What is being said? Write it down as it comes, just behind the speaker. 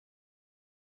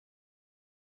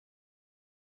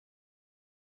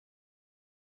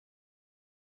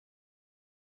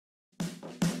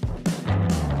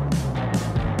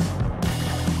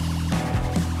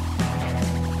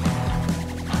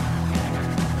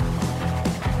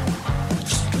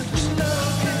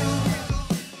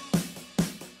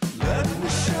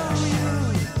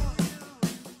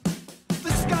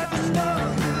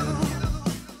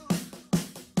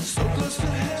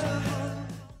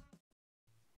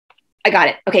I got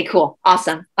it. Okay, cool.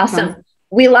 Awesome. Awesome.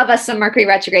 We love us some Mercury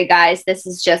retrograde, guys. This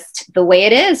is just the way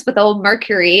it is with old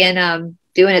Mercury and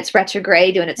doing its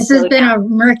retrograde, doing its This has been a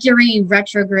Mercury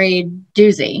retrograde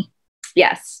doozy.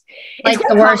 Yes. Like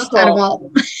the worst out of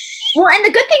all. Well, and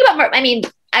the good thing about, I mean,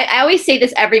 I always say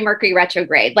this every Mercury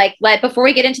retrograde, like before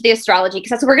we get into the astrology,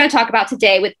 because that's what we're going to talk about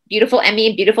today with beautiful Emmie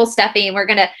and beautiful Steffi. And we're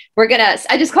gonna,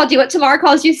 I just called you what Tamar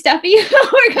calls you, Steffi.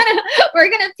 we're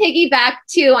gonna piggyback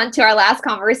onto our last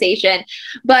conversation.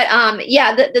 But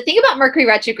yeah, the thing about Mercury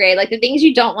retrograde, like the things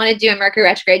you don't want to do in Mercury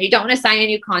retrograde, you don't want to sign any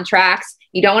new contracts.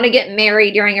 You don't want to get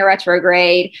married during a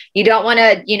retrograde. You don't want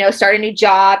to, start a new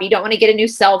job. You don't want to get a new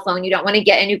cell phone. You don't want to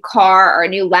get a new car or a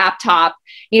new laptop.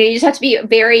 You just have to be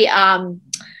very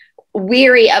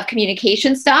weary of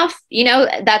communication stuff.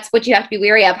 That's what you have to be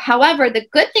weary of. However, the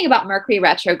good thing about Mercury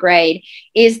retrograde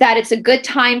is that it's a good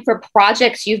time for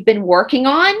projects you've been working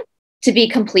on to be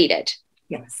completed.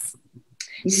 Yes.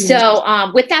 Mm-hmm.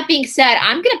 So with that being said,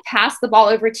 I'm going to pass the ball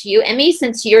over to you, Emmie,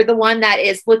 since you're the one that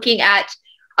is looking at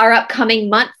our upcoming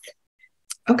month.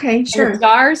 Okay, sure.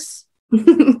 Stars.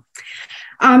 So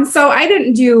I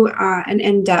didn't do an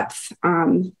in-depth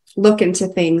look into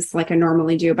things like I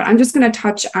normally do, but I'm just going to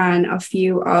touch on a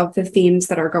few of the themes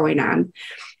that are going on.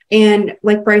 And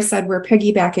like Bryce said, we're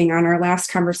piggybacking on our last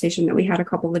conversation that we had a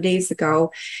couple of days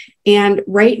ago. And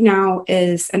right now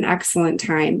is an excellent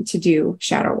time to do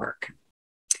shadow work.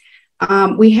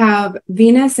 We have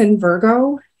Venus in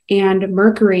Virgo, and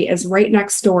Mercury is right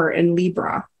next door in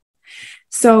Libra.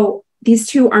 So these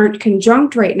two aren't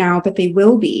conjunct right now, but they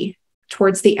will be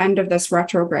towards the end of this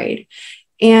retrograde.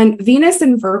 And Venus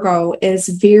in Virgo is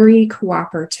very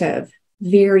cooperative,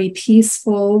 very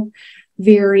peaceful,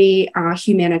 very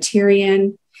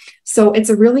humanitarian. So it's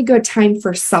a really good time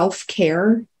for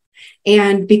self-care.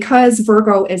 And because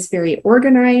Virgo is very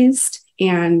organized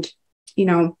and,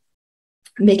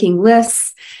 making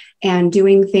lists and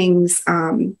doing things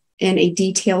in a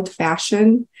detailed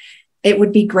fashion, it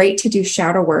would be great to do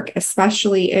shadow work,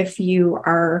 especially if you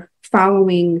are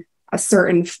following a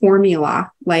certain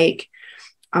formula, like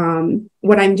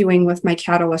what I'm doing with my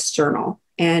Catalyst journal.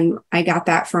 And I got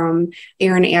that from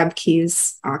Aaron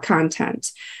Abke's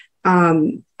content.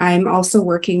 I'm also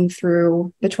working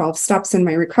through the 12 steps in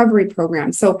my recovery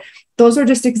program. So those are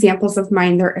just examples of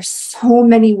mine. There are so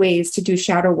many ways to do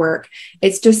shadow work.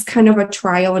 It's just kind of a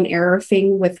trial and error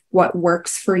thing with what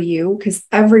works for you, because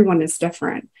everyone is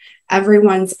different.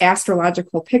 Everyone's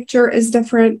astrological picture is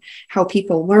different. How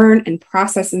people learn and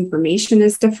process information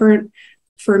is different.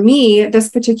 For me, this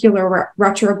particular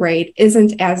retrograde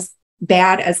isn't as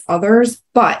bad as others,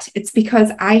 but it's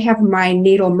because I have my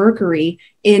natal Mercury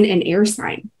in an air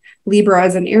sign. Libra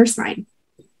is an air sign.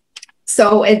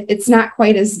 So it's not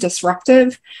quite as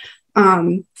disruptive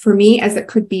for me as it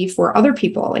could be for other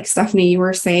people. Like Stephanie, you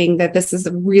were saying that this is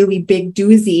a really big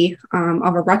doozy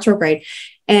of a retrograde.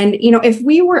 And, if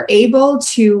we were able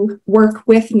to work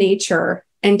with nature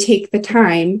and take the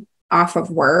time off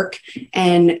of work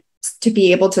and to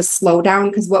be able to slow down,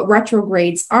 because what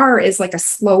retrogrades are is like a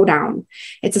slowdown.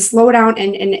 It's a slowdown,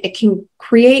 and it can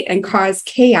create and cause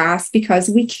chaos because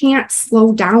we can't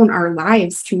slow down our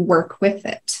lives to work with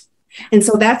it. And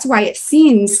so that's why it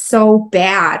seems so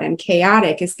bad and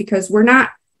chaotic, is because we're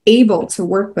not able to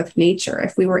work with nature.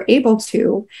 If we were able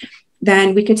to,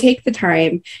 then we could take the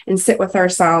time and sit with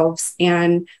ourselves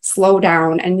and slow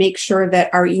down and make sure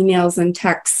that our emails and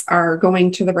texts are going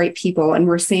to the right people and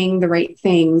we're saying the right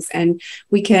things, and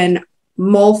we can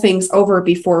mull things over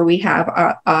before we have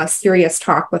a serious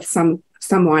talk with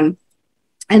someone.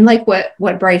 And like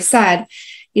what Bryce said,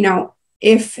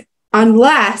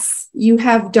 unless you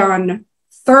have done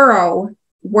thorough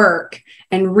work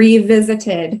and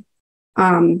revisited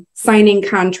signing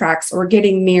contracts or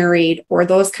getting married or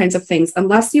those kinds of things,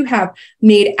 unless you have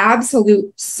made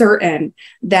absolute certain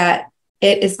that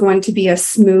it is going to be a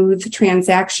smooth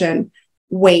transaction,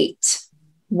 wait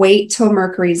till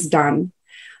Mercury's done.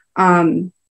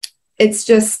 It's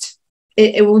just,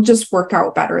 it will just work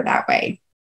out better that way.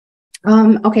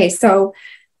 Okay, so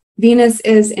Venus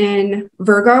is in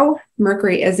Virgo,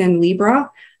 Mercury is in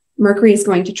Libra. Mercury is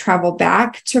going to travel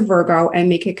back to Virgo and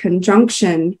make a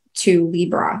conjunction to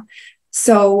Libra.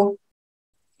 So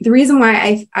the reason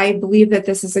why I believe that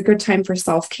this is a good time for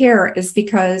self-care is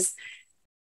because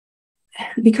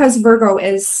Virgo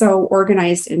is so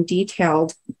organized and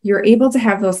detailed, you're able to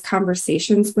have those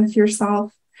conversations with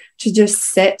yourself, to just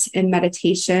sit in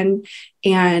meditation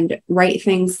and write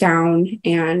things down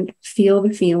and feel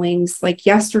the feelings. Like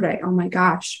yesterday, oh my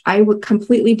gosh, I would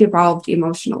completely devolved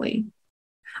emotionally.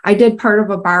 I did part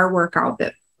of a bar workout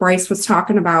that Bryce was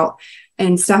talking about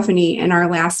and Stephanie in our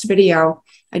last video.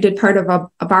 I did part of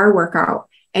a bar workout,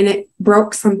 and it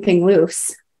broke something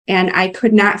loose. And I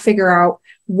could not figure out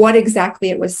what exactly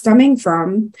it was stemming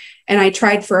from. And I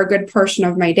tried for a good portion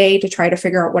of my day to try to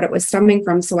figure out what it was stemming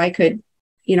from so I could,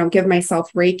 give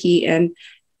myself Reiki and,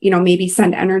 maybe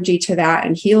send energy to that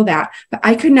and heal that. But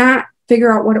I could not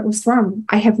figure out what it was from.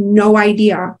 I have no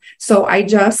idea. So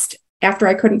after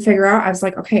I couldn't figure out, I was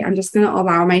like, okay, I'm just going to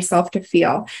allow myself to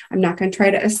feel. I'm not going to try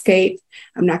to escape.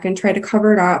 I'm not going to try to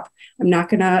cover it up. I'm not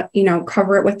going to,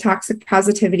 cover it with toxic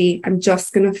positivity. I'm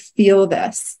just going to feel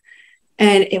this.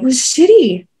 And it was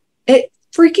shitty. It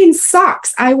freaking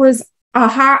sucks. I was a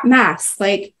hot mess.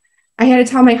 Like, I had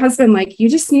to tell my husband, like, you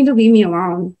just need to leave me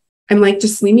alone. I'm like,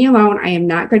 just leave me alone. I am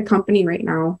not good company right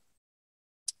now.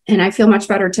 And I feel much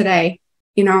better today.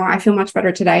 I feel much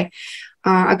better today.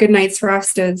 A good night's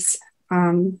rest is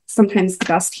sometimes the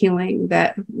best healing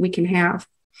that we can have.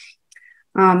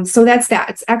 So that's that.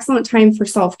 It's excellent time for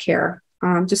self-care.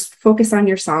 Just focus on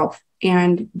yourself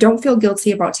and don't feel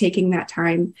guilty about taking that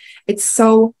time. It's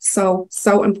so, so,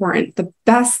 so important. The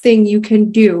best thing you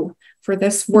can do for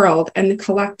this world and the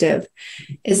collective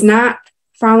is not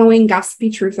following gossipy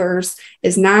truthers,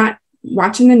 is not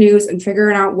watching the news and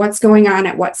figuring out what's going on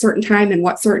at what certain time in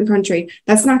what certain country.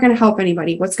 That's not going to help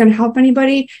anybody. What's going to help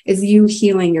anybody is you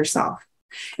healing yourself.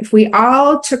 If we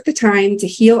all took the time to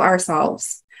heal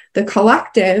ourselves, the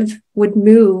collective would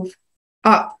move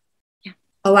up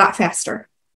a lot faster.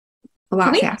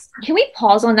 Can we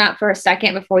pause on that for a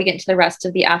second before we get into the rest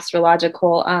of the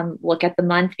astrological look at the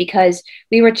month? Because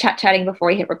we were chatting before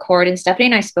we hit record, and Stephanie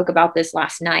and I spoke about this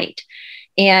last night.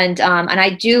 And I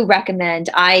do recommend,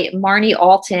 Marnie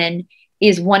Alton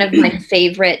is one of my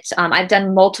favorite. I've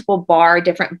done multiple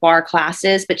different bar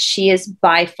classes, but she is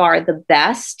by far the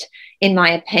best, in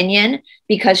my opinion,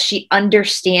 because she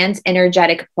understands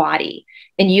energetic body.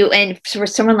 And for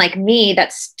someone like me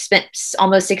that's spent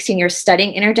almost 16 years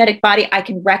studying energetic body, I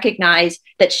can recognize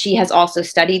that she has also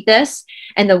studied this.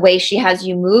 And the way she has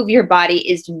you move your body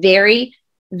is very,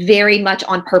 very much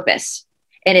on purpose.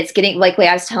 And it's getting, like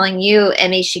I was telling you,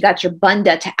 Emmie, she got your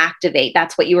bandha to activate.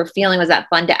 That's what you were feeling, was that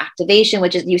bandha activation,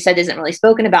 which is, you said, isn't really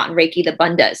spoken about in Reiki, the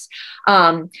bandhas.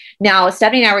 Now,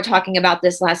 Stephanie and I were talking about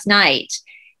this last night.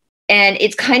 And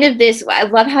it's kind of this, I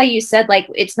love how you said, like,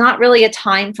 it's not really a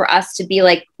time for us to be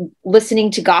like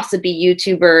listening to gossipy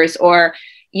YouTubers or,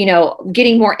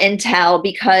 getting more intel,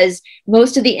 because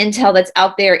most of the intel that's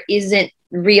out there isn't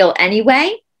real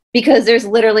anyway, because there's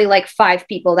literally like 5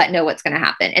 people that know what's going to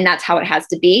happen. And that's how it has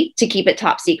to be to keep it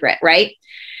top secret. Right.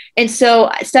 And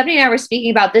so Stephanie and I were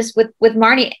speaking about this with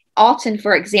Marnie Alton,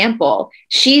 for example.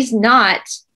 She's not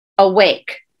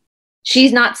awake.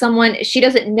 She's not someone, she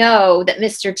doesn't know that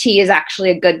Mr. T is actually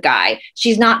a good guy.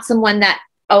 She's not someone that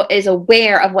is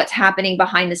aware of what's happening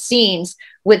behind the scenes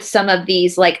with some of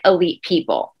these like elite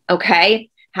people. Okay.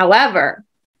 However,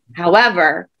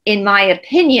 in my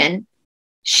opinion,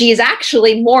 she is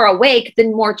actually more awake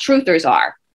than more truthers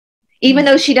are. Even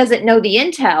though she doesn't know the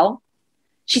intel,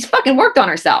 she's fucking worked on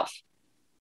herself.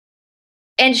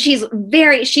 And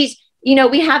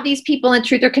we have these people in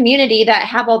truther community that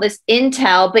have all this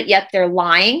intel, but yet they're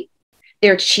lying,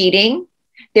 they're cheating,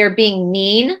 they're being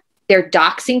mean, they're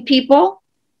doxing people,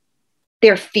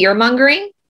 they're fear mongering.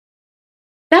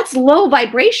 That's low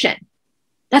vibration.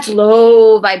 That's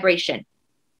low vibration.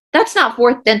 That's not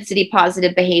fourth density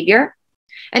positive behavior.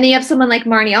 And then you have someone like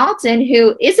Marnie Alton,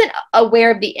 who isn't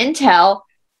aware of the intel,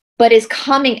 but is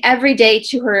coming every day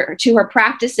to her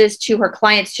practices, to her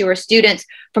clients, to her students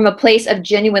from a place of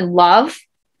genuine love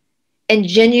and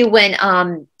genuine,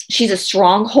 she's a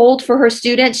stronghold for her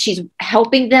students. She's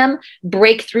helping them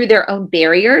break through their own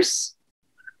barriers.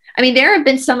 I mean, there have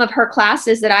been some of her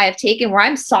classes that I have taken where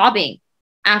I'm sobbing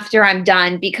after I'm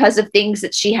done because of things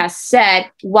that she has said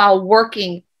while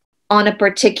working on a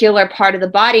particular part of the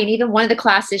body. And even one of the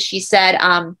classes, she said,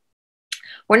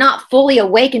 we're not fully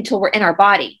awake until we're in our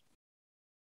body.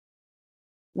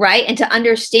 Right. And to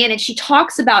understand, and she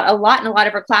talks about a lot in a lot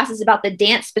of her classes about the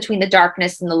dance between the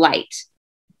darkness and the light.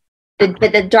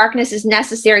 The darkness is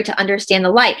necessary to understand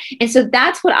the light. And so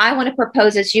that's what I want to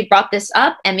propose, as you brought this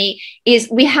up, Emmie, is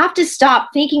we have to stop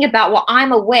thinking about, well,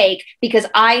 I'm awake because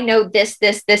I know this,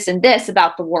 and this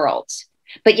about the world.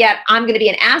 But yet I'm going to be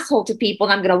an asshole to people,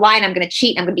 and I'm going to lie, and I'm going to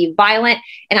cheat, and I'm going to be violent,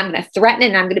 and I'm going to threaten,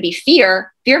 and I'm going to be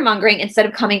fear mongering instead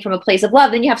of coming from a place of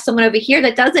love. Then you have someone over here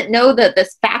that doesn't know the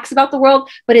facts about the world,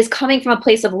 but is coming from a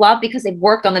place of love because they've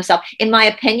worked on themselves. In my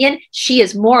opinion, she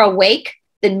is more awake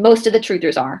than most of the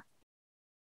truthers are.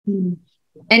 And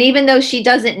even though she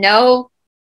doesn't know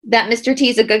that Mr. T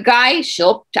is a good guy,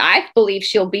 I believe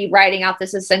she'll be writing out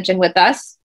this ascension with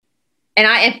us. And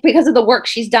if because of the work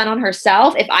she's done on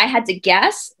herself, if I had to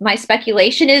guess, my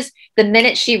speculation is the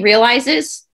minute she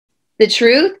realizes the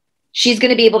truth, she's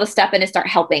going to be able to step in and start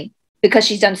helping, because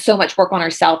she's done so much work on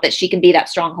herself that she can be that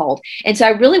stronghold. And so I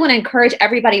really want to encourage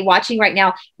everybody watching right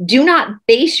now, do not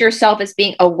base yourself as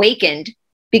being awakened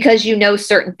because you know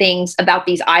certain things about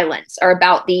these islands or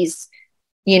about these,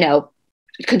 you know,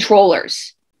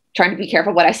 controllers. Trying to be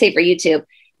careful what I say for YouTube.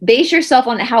 Base yourself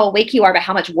on how awake you are about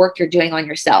how much work you're doing on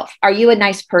yourself. Are you a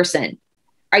nice person?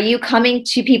 Are you coming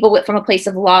to people from a place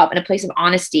of love and a place of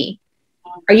honesty?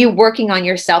 Are you working on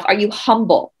yourself? Are you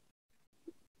humble?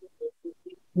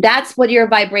 That's what your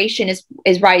vibration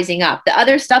is rising up. The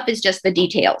other stuff is just the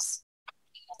details.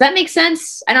 Does that make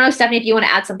sense? I don't know, Stephanie, if you want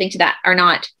to add something to that or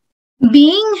not.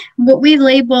 Being what we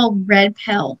label red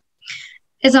pill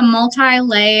is a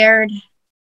multi-layered,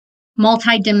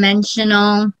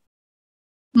 multi-dimensional,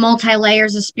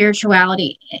 multi-layers of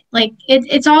spirituality. Like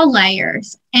it's all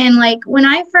layers. And like when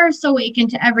I first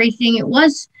awakened to everything, it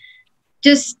was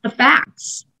just the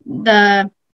facts,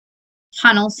 the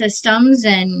tunnel systems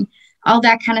and all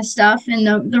that kind of stuff.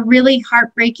 And the really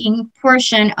heartbreaking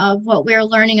portion of what we're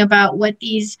learning about what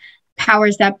these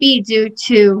powers that be do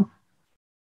to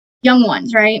young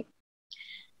ones, right?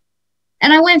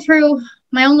 And I went through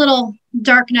my own little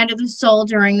dark night of the soul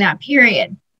during that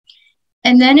period.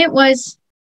 And then it was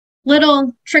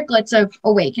little tricklets of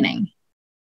awakening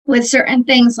with certain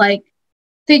things, like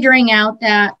figuring out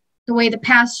that the way the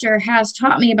pastor has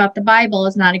taught me about the Bible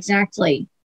is not exactly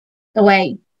the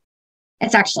way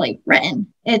it's actually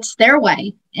written. It's their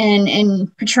way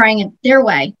and portraying it their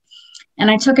way.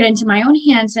 And I took it into my own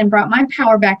hands and brought my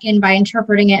power back in by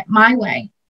interpreting it my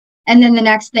way. And then the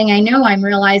next thing I know, I'm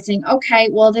realizing, okay,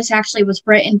 well, this actually was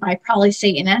written by probably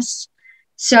Satanists.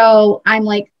 So I'm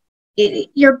like,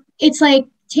 it's like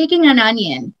taking an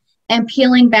onion and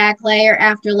peeling back layer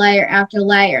after layer after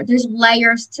layer. There's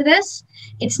layers to this.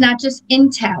 It's not just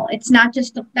intel. It's not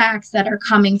just the facts that are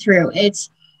coming through. It's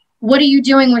what are you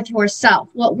doing with yourself?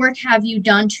 What work have you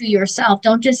done to yourself?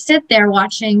 Don't just sit there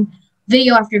watching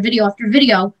video after video after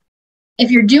video.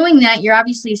 If you're doing that, you're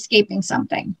obviously escaping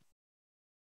something.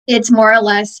 It's more or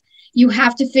less, you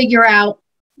have to figure out,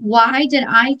 why did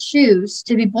I choose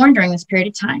to be born during this period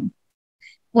of time?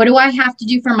 What do I have to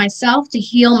do for myself to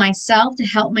heal myself, to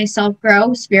help myself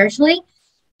grow spiritually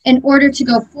in order to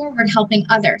go forward helping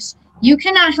others? You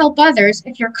cannot help others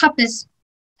if your cup is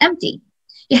empty.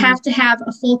 You have to have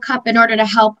a full cup in order to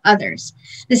help others.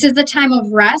 This is the time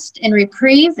of rest and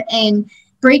reprieve and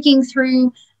breaking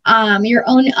through your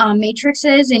own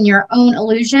matrices and your own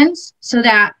illusions, so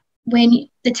that when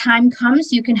the time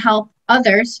comes, you can help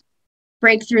others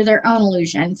break through their own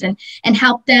illusions and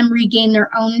help them regain their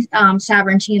own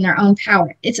sovereignty and their own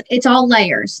power. It's all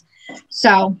layers.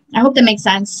 So I hope that makes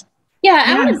sense.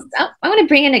 Yeah, I want to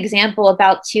bring an example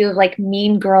about too, like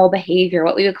mean girl behavior,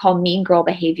 what we would call mean girl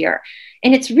behavior.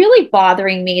 And it's really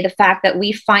bothering me, the fact that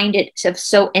we find it of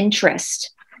so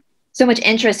much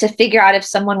interest to figure out if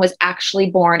someone was actually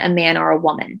born a man or a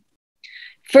woman.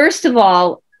 First of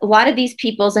all, a lot of these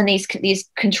peoples and these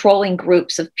controlling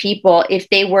groups of people, if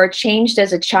they were changed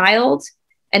as a child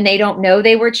and they don't know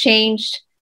they were changed,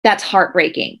 that's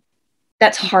heartbreaking.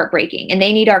 That's heartbreaking. And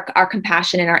they need our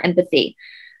compassion and our empathy.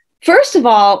 First of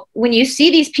all, when you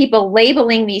see these people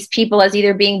labeling these people as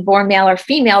either being born male or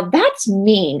female, that's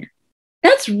mean.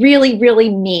 That's really,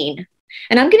 really mean.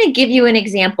 And I'm going to give you an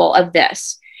example of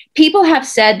this. People have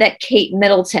said that Kate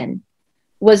Middleton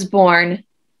was born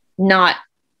not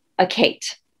a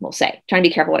Kate, we'll say. Trying to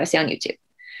be careful what I say on YouTube.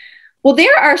 Well,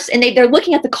 they're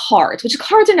looking at the cards, which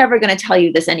cards are never going to tell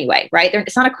you this anyway, right?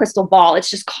 It's not a crystal ball. It's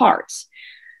just cards.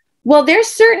 Well, there's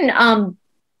certain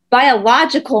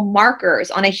biological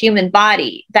markers on a human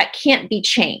body that can't be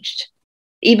changed,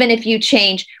 even if you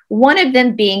change, one of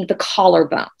them being the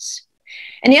collarbones.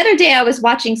 And the other day I was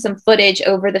watching some footage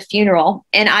over the funeral,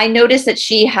 and I noticed that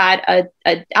she had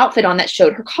an outfit on that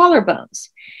showed her collarbones.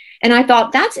 And I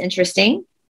thought, that's interesting.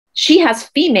 She has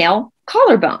female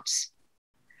collarbones.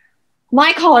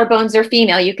 My collarbones are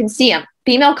female. You can see them.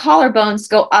 Female collarbones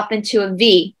go up into a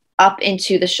V, up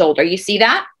into the shoulder. You see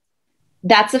that?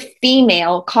 That's a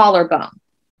female collarbone.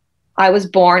 I was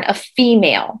born a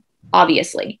female,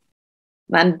 obviously.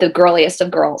 I'm the girliest of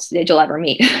girls that you'll ever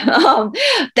meet.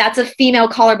 That's a female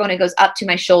collarbone. It goes up to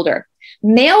my shoulder.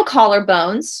 Male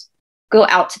collarbones go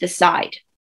out to the side.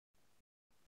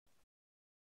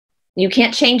 You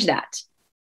can't change that.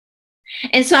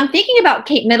 And so I'm thinking about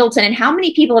Kate Middleton and how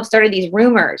many people have started these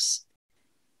rumors.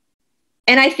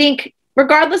 And I think,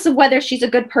 regardless of whether she's a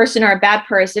good person or a bad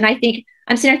person, I'm sitting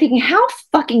there thinking, how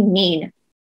fucking mean,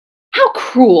 how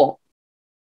cruel,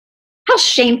 how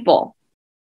shameful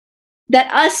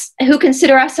that us who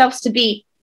consider ourselves to be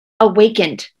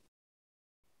awakened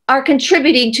are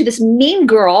contributing to this mean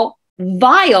girl,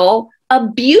 vile,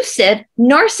 abusive,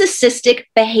 narcissistic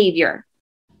behavior.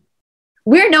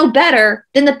 We're no better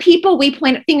than the people we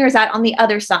point fingers at on the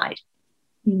other side,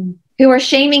 who are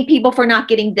shaming people for not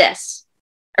getting this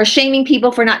or shaming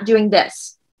people for not doing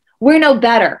this. We're no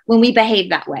better when we behave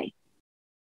that way.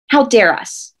 How dare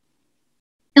us?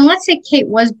 And let's say Kate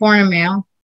was born a male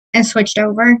and switched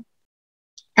over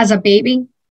as a baby.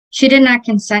 She did not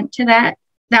consent to that.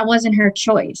 That wasn't her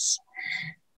choice.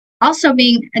 Also,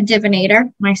 being a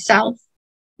divinator myself,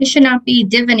 you should not be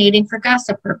divinating for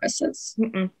gossip purposes.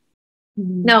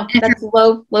 No, that's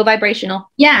low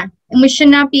vibrational. Yeah. And we should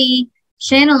not be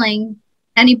channeling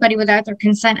anybody without their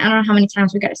consent. I don't know how many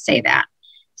times we got to say that.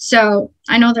 So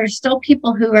I know there's still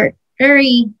people who are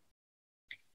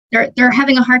they're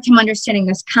having a hard time understanding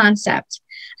this concept.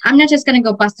 I'm not just going to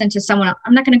go bust into someone else.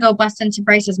 I'm not going to go bust into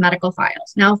Bryce's medical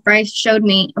files. Now, if Bryce showed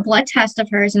me a blood test of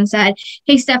hers and said,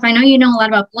 hey, Steph, I know you know a lot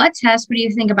about blood tests. What do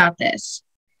you think about this?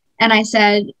 And I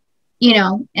said, you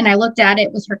know, and I looked at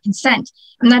it with her consent.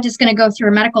 I'm not just going to go through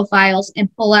her medical files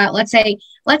and pull out, let's say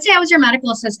I was your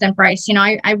medical assistant, Bryce, you know,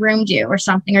 I roomed you or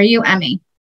something, or you, Emmie,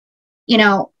 you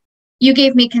know, you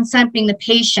gave me consent being the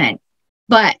patient.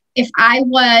 But if I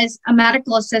was a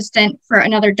medical assistant for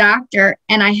another doctor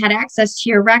and I had access to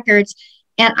your records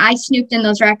and I snooped in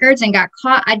those records and got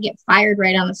caught, I'd get fired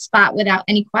right on the spot without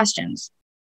any questions.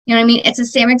 You know what I mean? It's the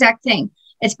same exact thing.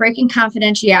 It's breaking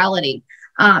confidentiality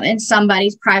in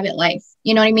somebody's private life.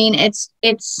 You know what I mean? It's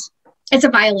a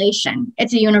violation.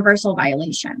 It's a universal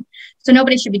violation. So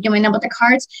nobody should be doing that with the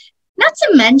cards. Not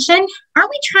to mention, aren't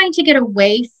we trying to get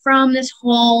away from this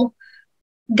whole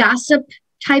gossip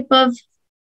type of,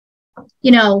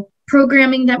 you know,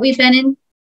 programming that we've been in?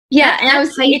 Yeah,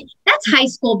 that's high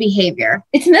school behavior.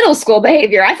 It's middle school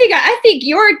behavior. I think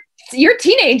your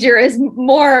teenager is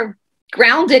more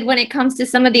grounded when it comes to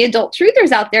some of the adult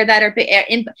truthers out there that are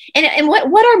and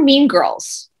what are mean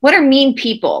girls? What are mean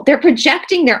people? They're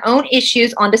projecting their own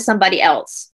issues onto somebody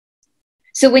else.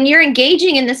 So when you're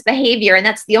engaging in this behavior, and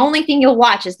that's the only thing you'll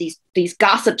watch is these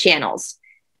gossip channels,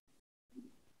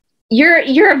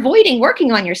 you're avoiding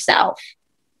working on yourself.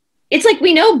 It's like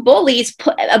we know bullies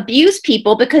abuse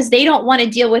people because they don't want to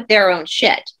deal with their own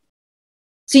shit.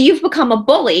 So you've become a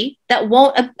bully that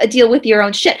won't deal with your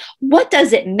own shit. What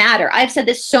does it matter? I've said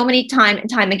this so many time and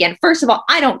time again. First of all,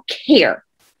 I don't care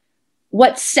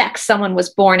what sex someone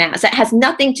was born as. That has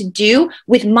nothing to do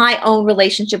with my own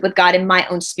relationship with God and my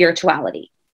own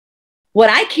spirituality. What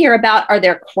I care about are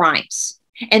their crimes.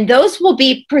 And those will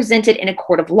be presented in a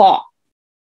court of law.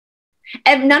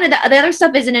 And none of the other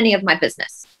stuff isn't any of my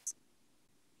business.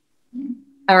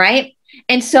 All right.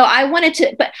 And so I wanted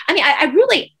to, but I mean,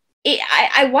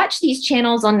 I watch these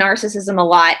channels on narcissism a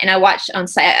lot, and I watch on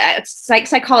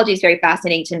psychology is very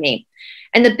fascinating to me.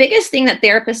 And the biggest thing that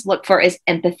therapists look for is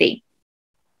empathy.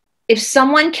 If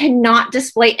someone cannot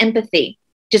display empathy,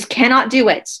 just cannot do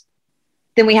it,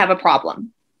 then we have a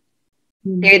problem.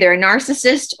 They're either a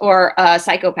narcissist or a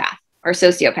psychopath or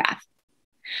sociopath.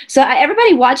 So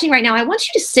everybody watching right now, I want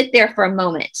you to sit there for a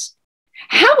moment.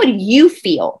 How would you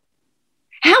feel?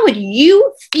 How would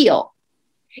you feel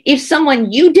if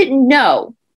someone you didn't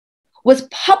know was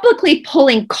publicly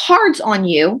pulling cards on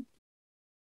you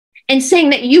and saying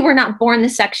that you were not born the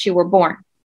sex you were born?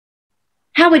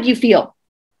 How would you feel?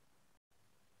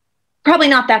 Probably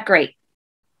not that great.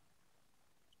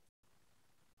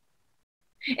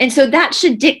 And so that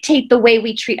should dictate the way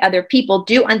we treat other people.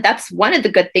 And that's one of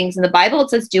the good things in the Bible. It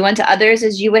says, do unto others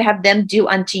as you would have them do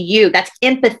unto you. That's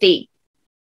empathy.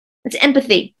 That's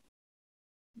empathy.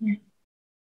 Yeah.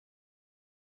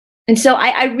 And so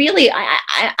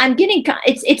I'm getting,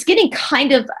 it's getting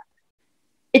kind of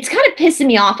pissing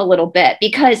me off a little bit,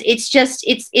 because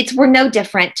we're no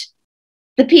different.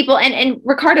 The people, and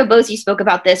Ricardo Bossi spoke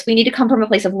about this. We need to come from a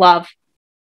place of love.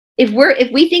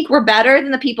 If we think we're better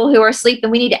than the people who are asleep,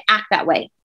 then we need to act that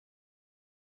way.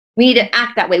 We need to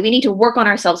act that way. We need to work on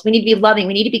ourselves. We need to be loving.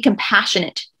 We need to be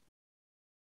compassionate.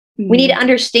 We need to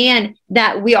understand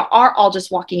that we are all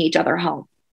just walking each other home.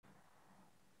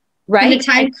 Right? When the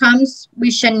time comes, we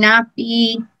should not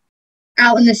be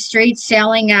out in the streets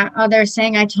yelling at others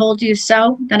saying, I told you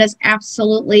so. That is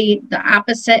absolutely the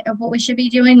opposite of what we should be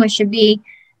doing. We should be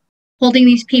holding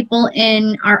these people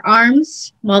in our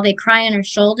arms while they cry on our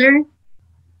shoulder,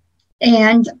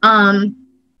 and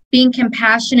being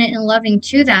compassionate and loving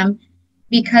to them,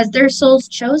 because their souls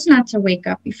chose not to wake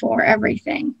up before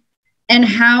everything. And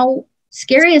how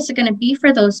scary is it going to be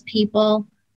for those people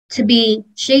to be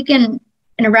shaken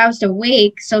and aroused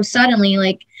awake so suddenly?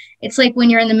 Like, it's like when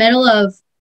you're in the middle of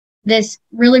this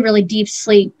really, really deep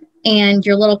sleep, and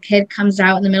your little kid comes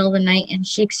out in the middle of the night and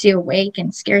shakes you awake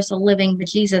and scares the living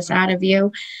bejesus out of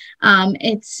you,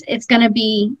 it's going to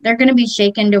be, they're going to be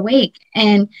shaken awake,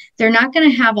 and they're not going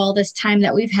to have all this time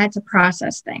that we've had to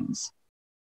process things.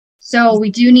 So we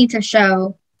do need to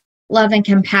show love and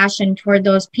compassion toward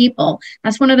those people.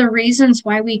 That's one of the reasons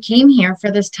why we came here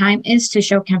for this time, is to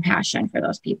show compassion for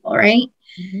those people, right?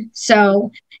 Mm-hmm.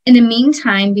 So in the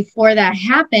meantime, before that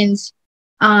happens,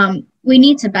 we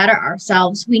need to better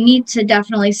ourselves. We need to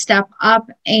definitely step up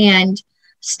and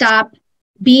stop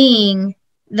being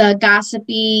the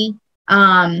gossipy,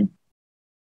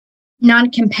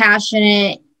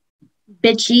 non-compassionate,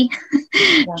 bitchy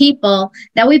people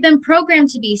that we've been programmed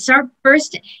to be.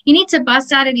 You need to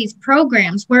bust out of these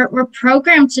programs. We're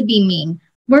programmed to be mean.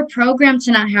 We're programmed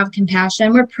to not have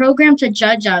compassion. We're programmed to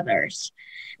judge others.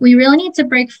 We really need to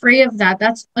break free of that.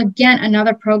 That's, again,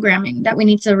 another programming that we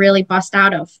need to really bust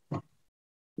out of.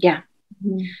 Yeah.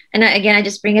 Mm-hmm. And again, I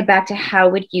just bring it back to, how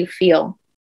would you feel?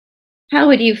 How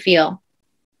would you feel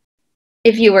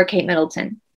if you were Kate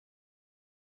Middleton?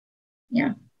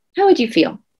 Yeah. How would you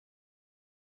feel?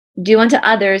 Do unto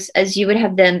others as you would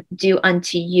have them do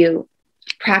unto you.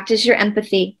 Practice your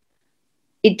empathy.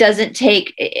 It doesn't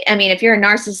take, I mean, if you're a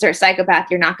narcissist or a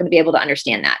psychopath, you're not going to be able to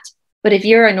understand that. But if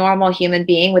you're a normal human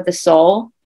being with a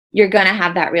soul, you're going to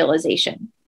have that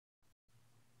realization.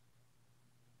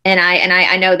 And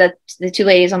I know that the two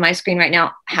ladies on my screen right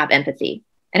now have empathy.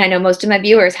 And I know most of my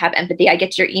viewers have empathy. I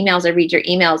get your emails. I read your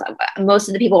emails. Most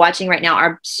of the people watching right now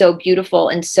are so beautiful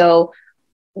and so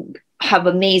have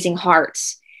amazing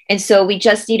hearts. And so we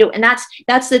just need to, and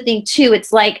that's the thing too.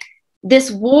 It's like this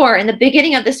war, in the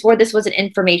beginning of this war, this was an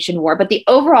information war, but the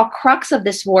overall crux of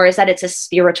this war is that it's a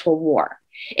spiritual war.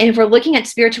 And if we're looking at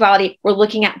spirituality, we're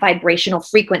looking at vibrational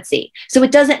frequency. So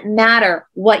it doesn't matter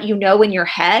what you know in your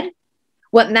head.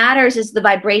 What matters is the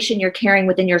vibration you're carrying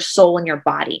within your soul and your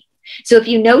body. So if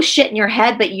you know shit in your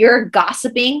head, but you're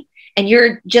gossiping and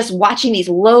you're just watching these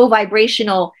low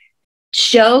vibrational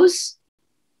shows,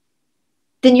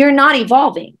 then you're not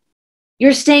evolving.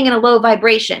 You're staying in a low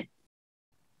vibration.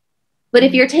 But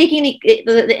if you're taking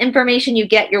the information you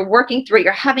get, you're working through it,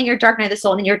 you're having your dark night of the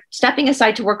soul, and then you're stepping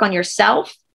aside to work on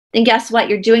yourself, then guess what?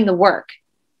 You're doing the work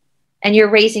and you're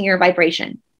raising your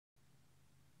vibration.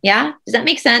 Yeah? Does that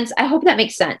make sense? I hope that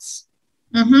makes sense.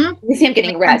 Mm-hmm. You see, I'm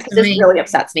getting red because this really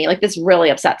upsets me. Like, this really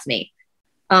upsets me.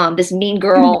 This mean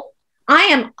girl.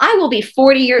 I will be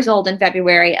 40 years old in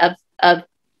February of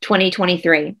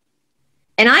 2023.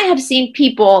 And I have seen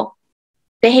people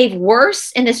behave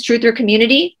worse in this truther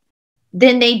community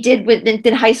than they did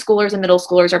than high schoolers and middle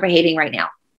schoolers are behaving right now.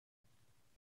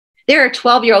 There are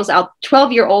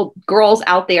 12-year-old girls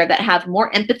out there that have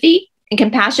more empathy and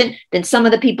compassion than some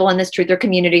of the people in this truther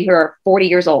community who are 40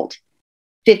 years old,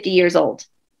 50 years old.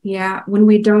 Yeah. When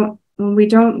we don't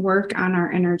work on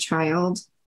our inner child,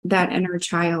 that inner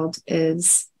child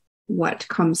is what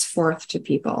comes forth to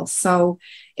people. So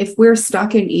if we're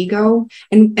stuck in ego,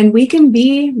 and we can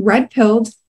be red-pilled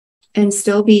and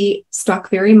still be stuck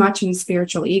very much in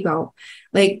spiritual ego.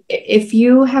 Like, if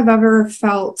you have ever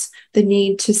felt the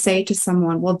need to say to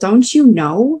someone, well, don't you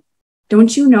know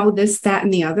this, that,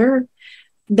 and the other?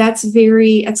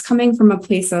 It's coming from a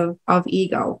place of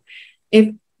ego.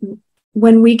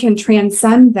 When we can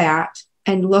transcend that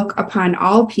and look upon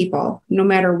all people, no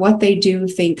matter what they do,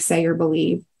 think, say, or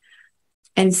believe,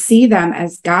 and see them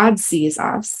as God sees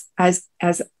us, as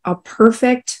a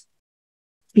perfect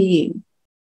being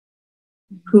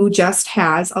who just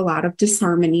has a lot of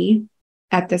disharmony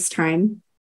at this time.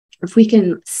 If we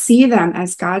can see them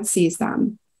as God sees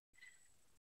them,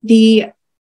 the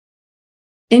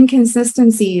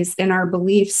inconsistencies in our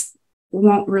beliefs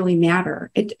won't really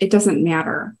matter. It doesn't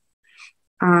matter.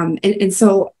 And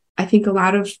so I think a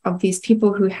lot of these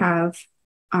people who have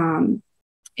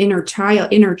inner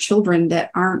children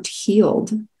that aren't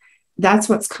healed, that's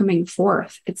what's coming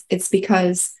forth. It's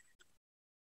because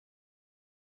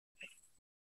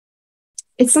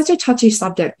it's such a touchy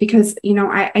subject, because,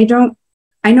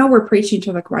 I know we're preaching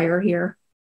to the choir here,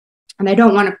 and I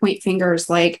don't want to point fingers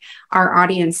like our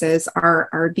audiences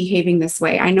are behaving this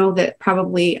way. I know that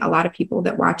probably a lot of people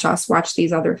that watch us watch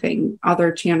these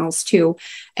other channels too.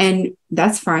 And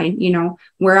that's fine.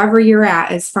 Wherever you're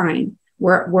at is fine.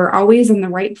 We're always in the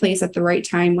right place at the right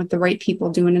time with the right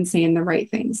people doing and saying the right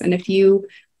things. And if you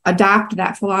adopt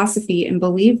that philosophy and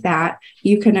believe that,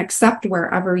 you can accept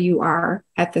wherever you are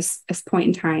at this point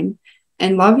in time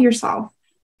and love yourself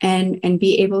and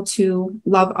be able to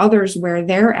love others where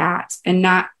they're at, and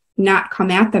not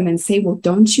come at them and say, well,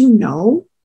 don't you know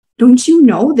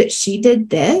that she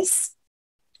did this?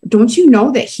 Don't you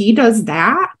know that he does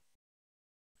that?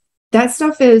 that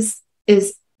stuff is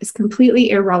completely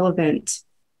irrelevant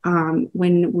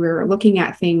when we're looking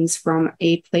at things from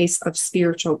a place of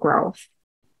spiritual growth.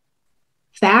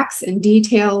 Facts and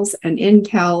details and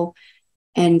intel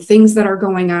and things that are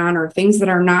going on or things that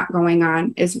are not going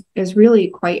on is really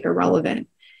quite irrelevant.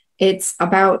 It's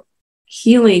about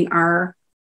healing our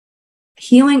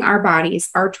bodies,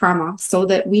 our trauma, so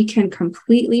that we can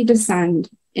completely descend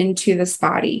into this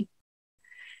body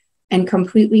and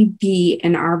completely be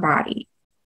in our body.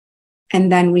 And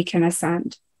then we can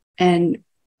ascend. And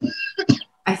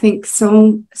I think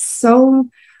so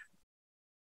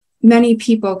many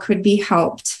people could be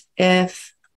helped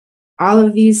if all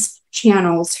of these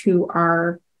channels who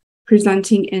are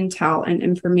presenting intel and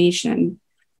information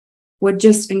would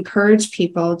just encourage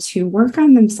people to work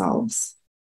on themselves.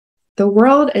 The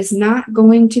world is not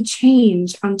going to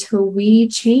change until we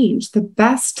change. The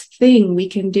best thing we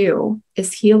can do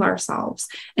is heal ourselves.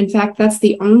 In fact, that's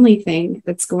the only thing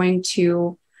that's going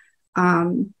to, I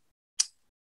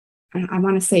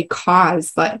want to say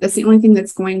cause, but that's the only thing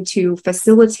that's going to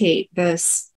facilitate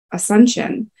this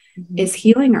ascension is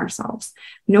healing ourselves.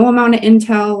 No amount of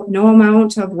intel, no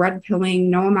amount of red pilling,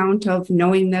 no amount of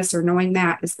knowing this or knowing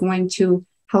that is going to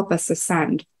help us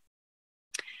ascend.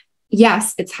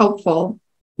 Yes, it's helpful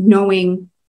knowing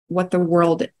what the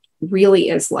world really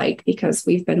is like because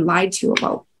we've been lied to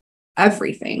about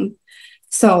everything.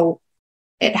 So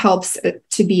it helps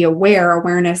to be aware.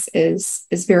 Awareness is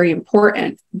very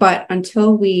important. But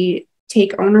until we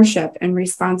take ownership and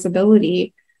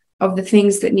responsibility of the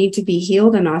things that need to be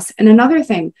healed in us. And another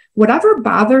thing, whatever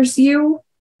bothers you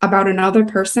about another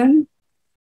person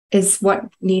is what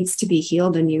needs to be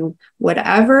healed in you.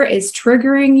 Whatever is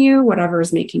triggering you, whatever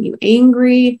is making you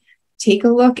angry, take a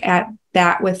look at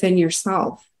that within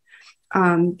yourself.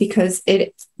 Because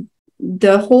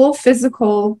the whole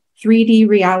physical 3D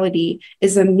reality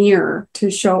is a mirror to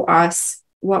show us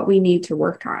what we need to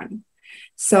work on.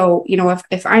 So,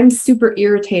 if I'm super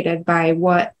irritated by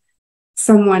what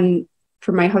someone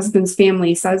from my husband's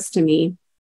family says to me,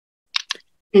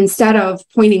 instead of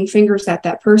pointing fingers at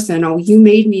that person, oh, you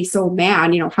made me so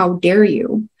mad, how dare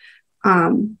you?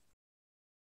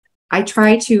 I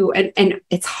try to, and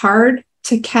it's hard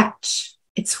to catch.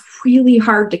 It's really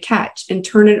hard to catch and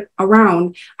turn it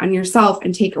around on yourself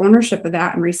and take ownership of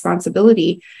that and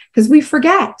responsibility because we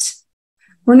forget.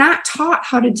 We're not taught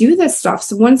how to do this stuff.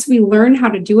 So once we learn how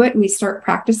to do it and we start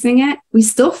practicing it, we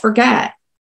still forget.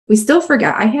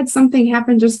 I had something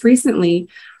happen just recently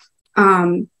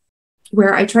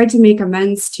where I tried to make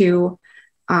amends to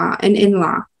an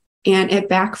in-law, and it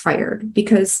backfired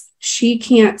because she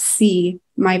can't see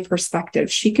my perspective.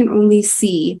 She can only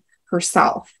see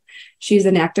herself. She's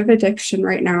in active addiction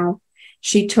right now.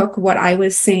 She took what I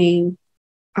was saying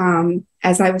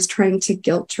as I was trying to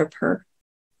guilt trip her,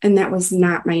 and that was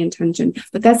not my intention.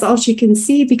 But that's all she can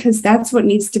see because that's what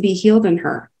needs to be healed in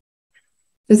her.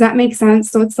 Does that make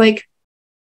sense? So it's like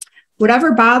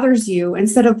whatever bothers you,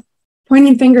 instead of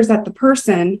pointing fingers at the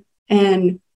person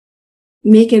and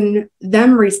making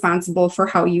them responsible for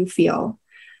how you feel,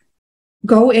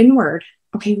 go inward.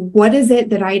 Okay, what is it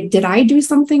that did I do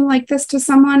something like this to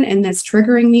someone and that's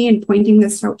triggering me and pointing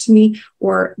this out to me?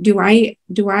 Or do I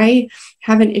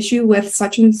have an issue with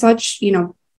such and such?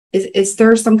 Is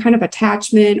there some kind of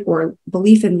attachment or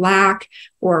belief in lack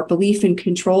or belief in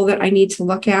control that I need to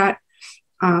look at?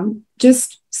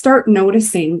 Just start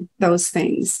noticing those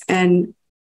things. And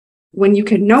when you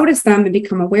can notice them and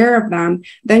become aware of them,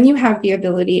 then you have the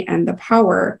ability and the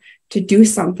power to do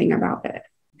something about it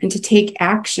and to take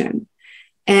action.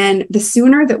 And the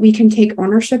sooner that we can take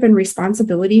ownership and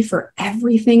responsibility for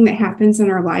everything that happens in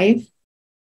our life,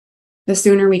 the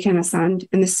sooner we can ascend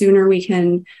and the sooner we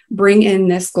can bring in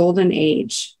this golden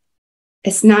age.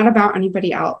 It's not about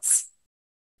anybody else.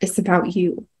 It's about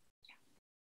you.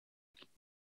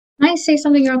 Can I say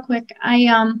something real quick? I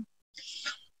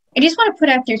just want to put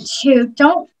out there too,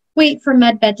 don't wait for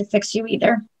MedBed to fix you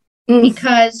either,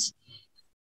 because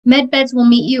MedBeds will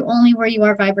meet you only where you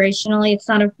are vibrationally. It's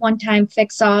not a one-time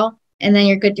fix-all and then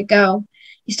you're good to go.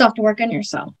 You still have to work on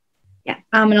yourself. Yeah.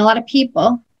 And a lot of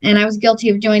people, and I was guilty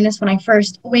of doing this when I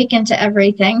first awakened to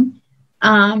everything,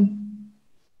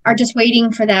 are just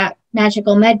waiting for that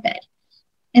magical MedBed.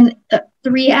 And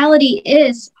the reality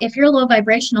is, if you're low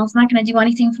vibrational, it's not going to do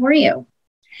anything for you.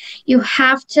 You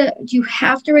have to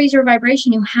raise your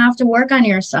vibration. You have to work on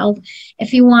yourself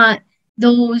if you want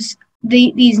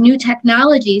these new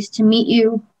technologies to meet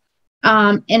you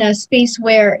in a space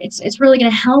where it's really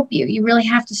going to help you. You really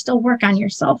have to still work on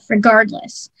yourself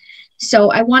regardless.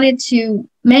 So I wanted to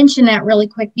mention that really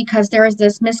quick because there is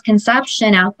this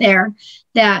misconception out there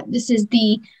that this is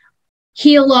the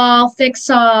heal all, fix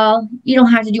all. You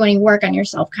don't have to do any work on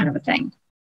yourself, kind of a thing.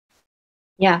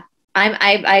 Yeah,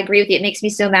 I agree with you. It makes me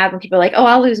so mad when people are like, "Oh,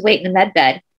 I'll lose weight in the med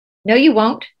bed." No, you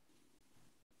won't.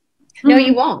 No,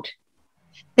 you won't.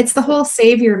 It's the whole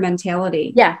savior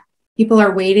mentality. Yeah. People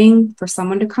are waiting for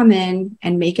someone to come in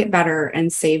and make it better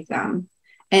and save them.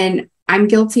 And I'm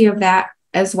guilty of that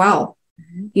as well.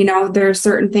 You know, there are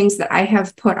certain things that I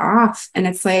have put off, and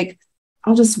it's like,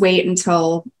 I'll just wait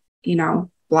until, you know,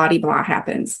 blah, blah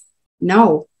happens.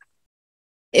 No.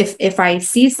 If I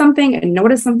see something and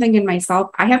notice something in myself,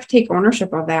 I have to take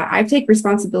ownership of that. I take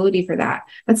responsibility for that.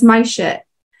 That's my shit.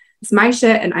 It's my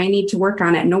shit, and I need to work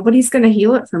on it. Nobody's going to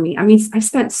heal it for me. I mean, I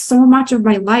spent so much of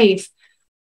my life,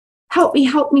 help me,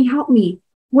 help me, help me.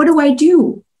 What do I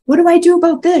do? What do I do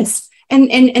about this?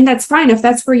 And that's fine. If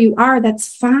that's where you are,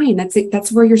 that's fine. That's it.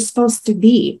 That's where you're supposed to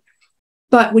be.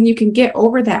 But when you can get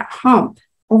over that hump,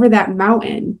 over that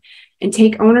mountain, and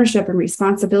take ownership and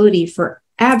responsibility for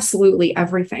absolutely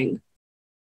everything.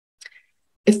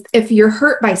 If you're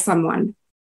hurt by someone,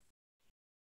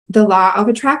 the law of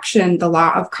attraction, the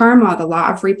law of karma, the law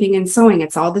of reaping and sowing,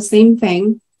 it's all the same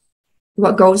thing.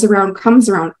 What goes around comes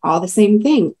around, all the same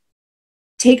thing.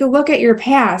 Take a look at your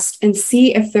past and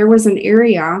see if there was an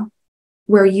area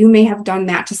where you may have done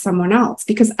that to someone else,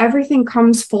 because everything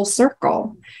comes full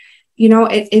circle. You know,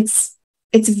 it's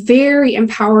very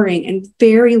empowering and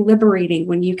very liberating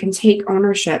when you can take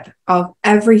ownership of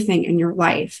everything in your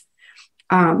life.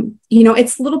 You know,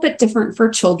 it's a little bit different for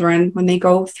children when they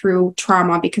go through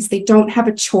trauma, because they don't have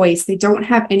a choice. They don't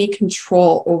have any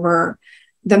control over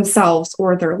themselves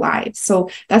or their lives. So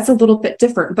that's a little bit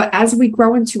different. But as we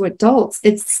grow into adults,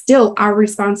 it's still our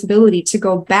responsibility to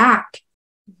go back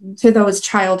to those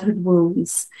childhood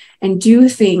wounds and do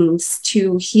things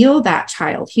to heal that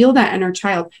child, heal that inner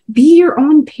child. Be your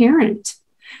own parent.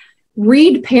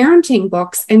 Read parenting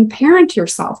books and parent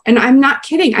yourself. And I'm not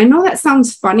kidding. I know that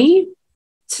sounds funny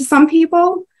to some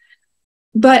people,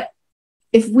 but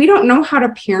if we don't know how to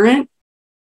parent,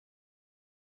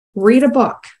 read a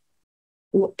book,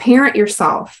 parent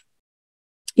yourself.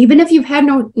 Even if you've had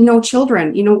no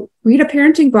children, you know, read a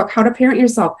parenting book, how to parent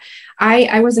yourself.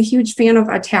 I was a huge fan of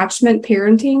attachment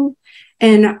parenting,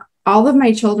 and all of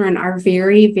my children are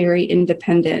very, very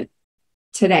independent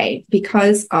today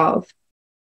because of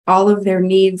all of their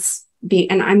needs being,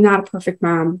 and I'm not a perfect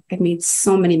mom. I've made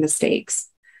so many mistakes,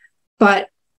 but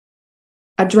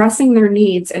addressing their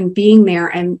needs and being there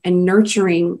and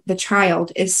nurturing the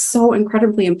child is so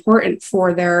incredibly important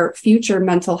for their future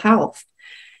mental health.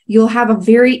 You'll have a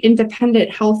very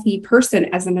independent, healthy person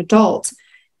as an adult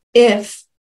if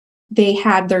they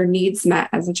had their needs met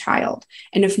as a child.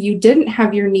 And if you didn't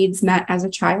have your needs met as a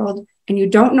child and you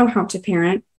don't know how to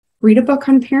parent, read a book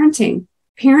on parenting.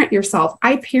 Parent yourself.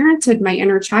 I parented my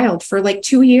inner child for like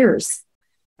 2 years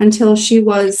until she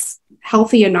was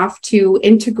healthy enough to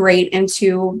integrate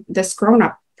into this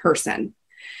grown-up person.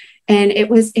 And it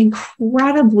was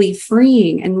incredibly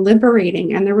freeing and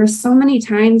liberating. And there were so many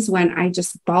times when I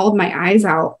just bawled my eyes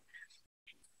out,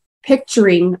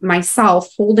 picturing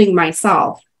myself holding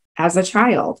myself as a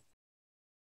child.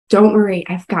 Don't worry,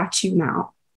 I've got you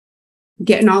now.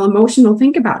 Getting all emotional,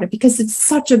 think about it, because it's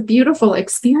such a beautiful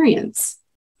experience.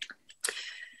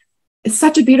 It's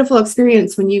such a beautiful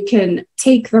experience when you can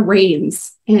take the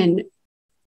reins and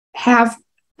have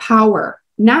power,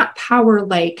 not power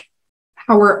like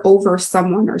power over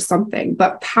someone or something,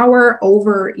 but power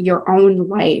over your own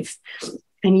life.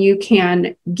 And you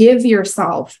can give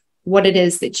yourself what it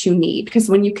is that you need. Because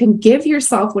when you can give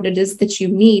yourself what it is that you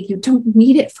need, you don't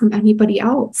need it from anybody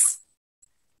else.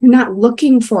 You're not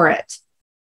looking for it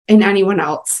in anyone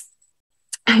else.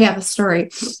 I have a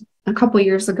story. A couple of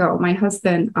years ago, my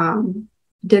husband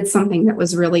did something that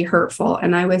was really hurtful,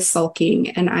 and I was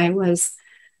sulking and I was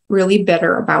really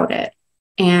bitter about it.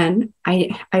 And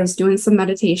I was doing some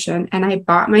meditation, and I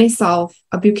bought myself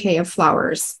a bouquet of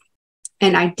flowers,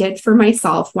 and I did for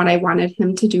myself what I wanted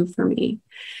him to do for me.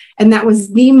 And that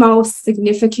was the most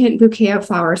significant bouquet of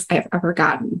flowers I've ever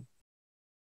gotten,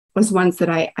 was ones that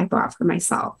I bought for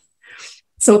myself.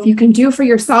 So if you can do for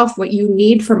yourself what you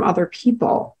need from other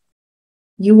people,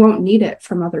 you won't need it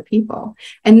from other people.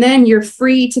 And then you're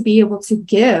free to be able to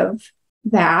give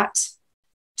that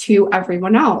to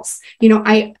everyone else. You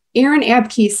know, Aaron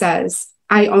Abke says,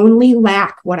 I only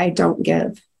lack what I don't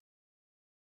give.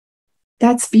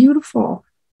 That's beautiful.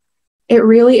 It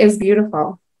really is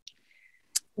beautiful.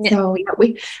 Yeah. So yeah,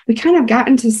 we kind of got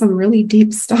into some really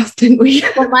deep stuff, didn't we?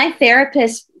 Well, my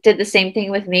therapist did the same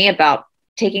thing with me about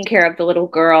taking care of the little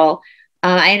girl.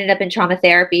 I ended up in trauma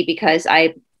therapy because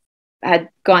I had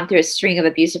gone through a string of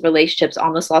abusive relationships,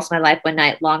 almost lost my life one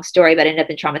night, long story, but I ended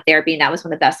up in trauma therapy. And that was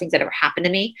one of the best things that ever happened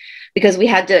to me, because we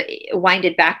had to wind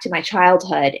it back to my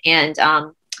childhood. And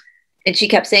she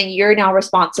kept saying, you're now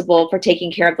responsible for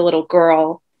taking care of the little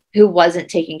girl who wasn't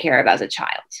taken care of as a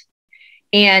child.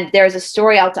 And there's a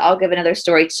story, I'll give another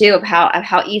story too, of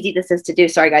how easy this is to do.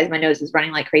 Sorry guys, my nose is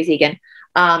running like crazy again.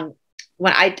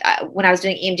 When I was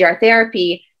doing EMDR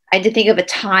therapy, I had to think of a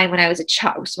time when I was a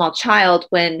small child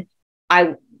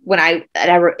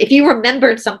if you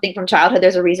remembered something from childhood,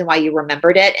 there's a reason why you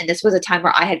remembered it. And this was a time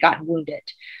where I had gotten wounded.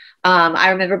 I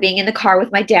remember being in the car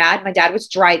with my dad. My dad was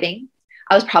driving.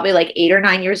 I was probably like 8 or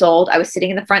 9 years old. I was sitting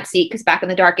in the front seat because back in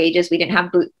the dark ages, we didn't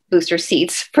have booster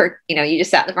seats for, you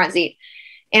just sat in the front seat.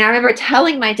 And I remember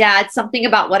telling my dad something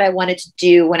about what I wanted to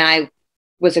do when I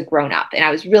was a grown up. And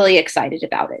I was really excited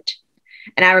about it.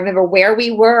 And I remember where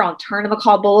we were on Turner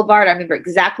McCall Boulevard. I remember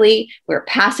exactly, we were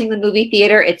passing the movie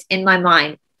theater. It's in my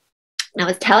mind. And I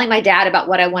was telling my dad about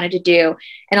what I wanted to do.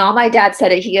 And all my dad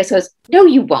said, he goes, no,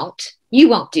 you won't. You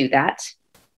won't do that.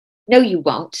 No, you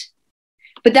won't.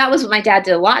 But that was what my dad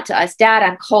did a lot to us. Dad,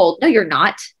 I'm cold. No, you're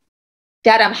not.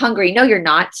 Dad, I'm hungry. No, you're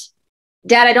not.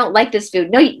 Dad, I don't like this food.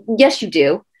 No, yes, you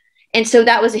do. And so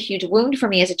that was a huge wound for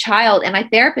me as a child. And my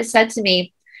therapist said to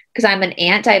me, because I'm an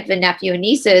aunt, I have a nephew and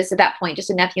nieces at that point, just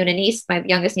a nephew and a niece. My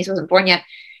youngest niece wasn't born yet.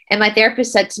 And my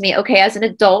therapist said to me, okay, as an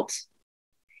adult,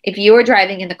 if you were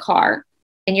driving in the car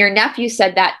and your nephew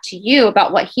said that to you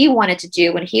about what he wanted to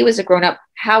do when he was a grown up,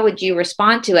 how would you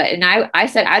respond to it? And I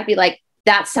said, I'd be like,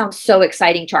 that sounds so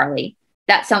exciting, Charlie.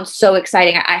 That sounds so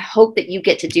exciting. I hope that you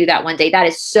get to do that one day. That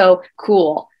is so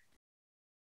cool.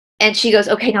 And she goes,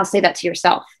 okay, now say that to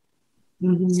yourself.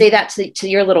 Mm-hmm. Say that to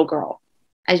your little girl,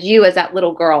 as that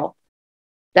little girl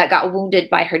that got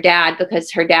wounded by her dad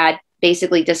because her dad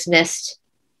basically dismissed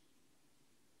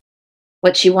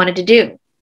what she wanted to do.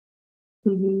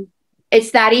 Mm-hmm.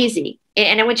 It's that easy.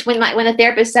 And when the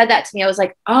therapist said that to me, I was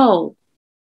like, oh,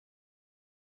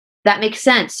 that makes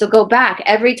sense. So go back.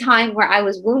 Every time where I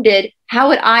was wounded, how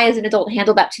would I as an adult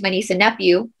handle that to my niece and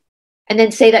nephew, and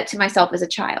then say that to myself as a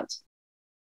child?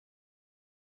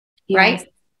 Yes. Right?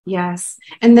 Yes.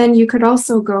 And then you could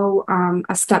also go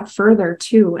a step further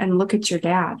too, and look at your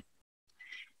dad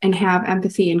and have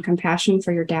empathy and compassion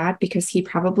for your dad, because he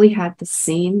probably had the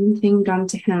same thing done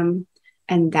to him.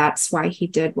 And that's why he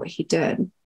did what he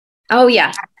did. Oh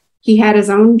yeah. He had his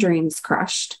own dreams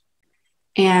crushed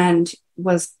and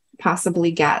was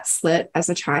possibly gaslit as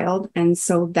a child. And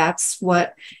so that's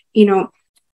what,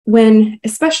 when,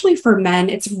 especially for men,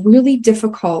 it's really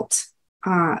difficult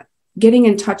getting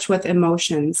in touch with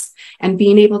emotions and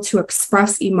being able to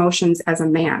express emotions as a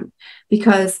man,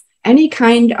 because any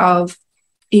kind of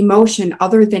emotion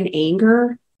other than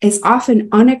anger is often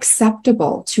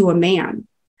unacceptable to a man.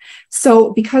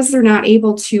 So because they're not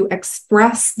able to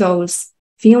express those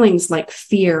feelings like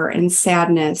fear and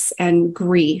sadness and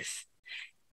grief,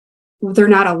 they're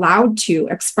not allowed to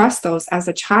express those as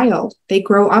a child. They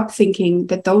grow up thinking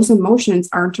that those emotions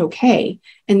aren't okay.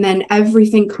 And then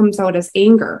everything comes out as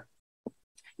anger.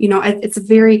 It's a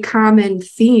very common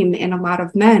theme in a lot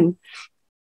of men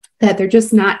that they're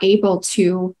just not able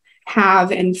to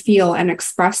have and feel and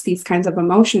express these kinds of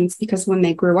emotions, because when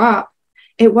they grew up,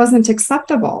 it wasn't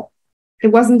acceptable. It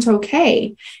wasn't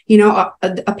okay.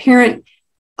 A parent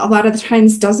a lot of the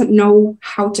times doesn't know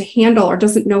how to handle or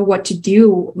doesn't know what to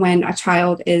do when a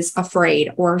child is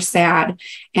afraid or sad.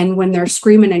 And when they're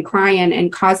screaming and crying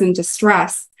and causing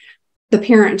distress, the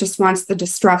parent just wants the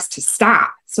distress to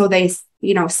stop. So they,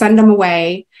 send them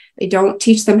away. They don't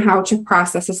teach them how to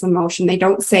process this emotion. They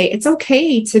don't say, it's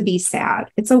okay to be sad.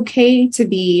 It's okay to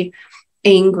be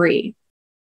angry.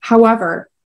 However,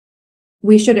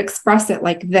 we should express it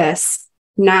like this,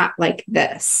 not like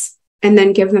this, and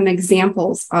then give them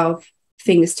examples of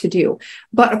things to do.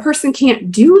 But a person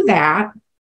can't do that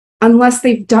unless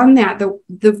they've done that,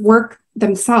 the work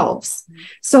themselves.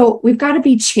 So we've got to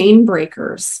be chain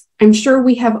breakers. I'm sure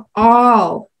we have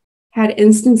all had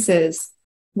instances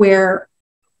where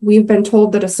we've been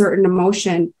told that a certain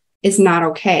emotion is not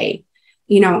okay,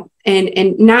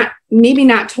 and not, maybe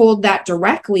not told that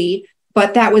directly,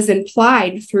 but that was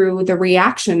implied through the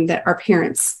reaction that our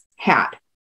parents had.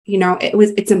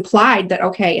 It's implied that,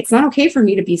 okay, it's not okay for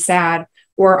me to be sad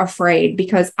or afraid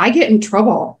because I get in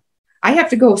trouble. I have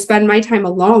to go spend my time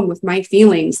alone with my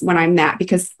feelings when I'm that,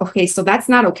 because, okay, so that's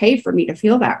not okay for me to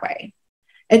feel that way.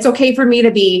 It's okay for me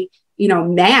to be,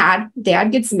 mad.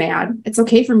 Dad gets mad. It's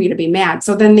okay for me to be mad.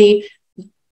 So then they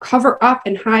cover up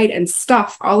and hide and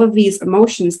stuff all of these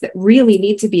emotions that really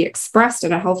need to be expressed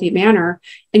in a healthy manner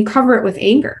and cover it with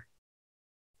anger.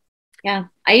 Yeah.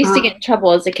 I used to get in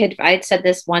trouble as a kid. I had said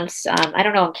this once. I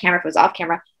don't know on camera if it was off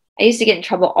camera. I used to get in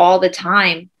trouble all the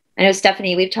time. I know,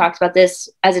 Stephanie, we've talked about this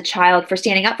as a child for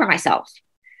standing up for myself.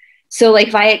 So like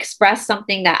if I express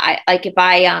something that I like, if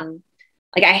I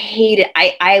like I hate it,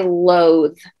 I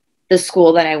loathe the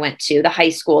school that I went to, the high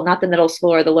school, not the middle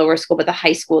school or the lower school, but the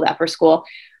high school, the upper school.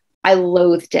 I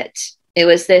loathed it. It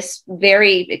was this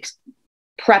very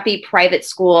preppy private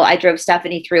school. I drove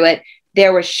Stephanie through it.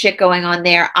 There was shit going on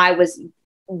there. I was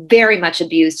very much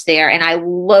abused there and I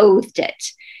loathed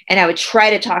it. And I would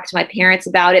try to talk to my parents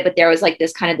about it, but there was like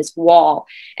this kind of this wall.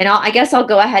 And I guess I'll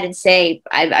go ahead and say,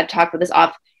 I've talked about this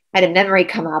off. I had a memory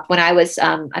come up when I was,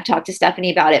 I talked to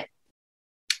Stephanie about it.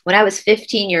 When I was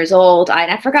 15 years old,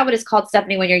 I forgot what it's called,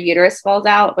 Stephanie, when your uterus falls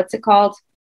out. What's it called?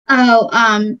 Oh,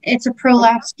 it's a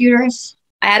prolapsed uterus.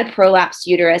 I had a prolapsed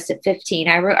uterus at 15,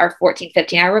 or 14,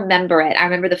 15. I remember it. I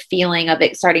remember the feeling of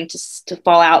it starting to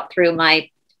fall out through my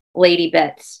lady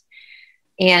bits.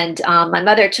 And my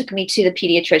mother took me to the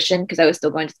pediatrician because I was still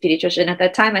going to the pediatrician at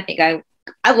that time. I think I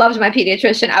loved my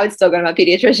pediatrician. I would still go to my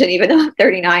pediatrician even though I'm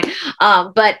 39.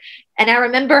 And I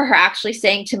remember her actually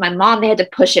saying to my mom, they had to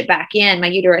push it back in, my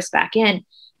uterus back in.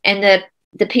 And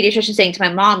the pediatrician saying to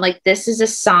my mom, like, this is a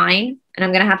sign, and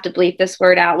I'm going to have to bleep this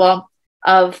word out, well,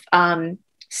 of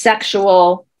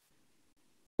sexual,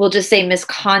 we'll just say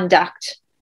misconduct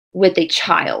with a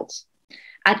child.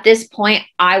 At this point,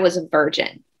 I was a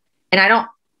virgin. And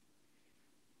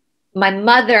my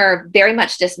mother very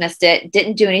much dismissed it,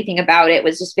 didn't do anything about it,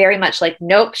 was just very much like,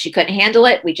 nope, she couldn't handle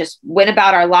it. We just went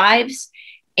about our lives.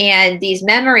 And these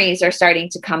memories are starting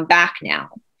to come back now.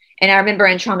 And I remember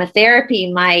in trauma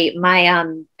therapy, my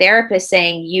therapist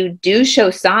saying, you do show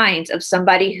signs of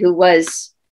somebody who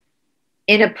was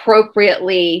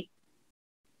inappropriately,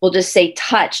 we'll just say,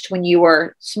 touched when you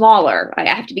were smaller. I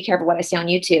have to be careful what I say on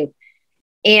YouTube.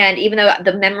 And even though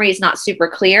the memory is not super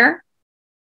clear,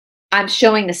 I'm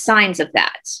showing the signs of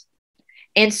that.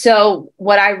 And so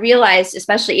what I realized,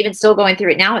 especially even still going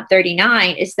through it now at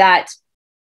 39, is that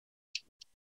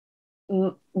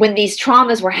when these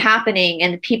traumas were happening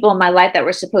and the people in my life that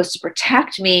were supposed to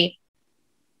protect me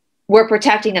were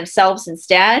protecting themselves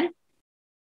instead,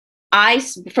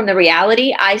 from the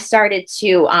reality, I started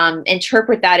to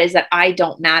interpret that as that I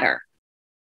don't matter.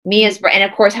 And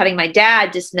of course, having my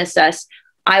dad dismiss us,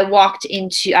 I walked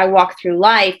through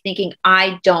life thinking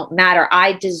I don't matter.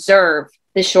 I deserve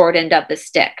the short end of the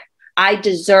stick. I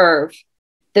deserve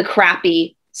the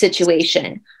crappy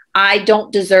situation. I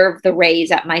don't deserve the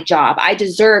raise at my job. I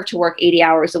deserve to work 80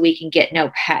 hours a week and get no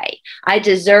pay.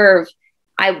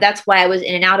 That's why I was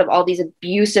in and out of all these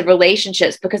abusive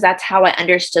relationships, because that's how I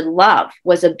understood love,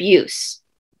 was abuse.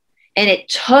 And it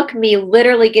took me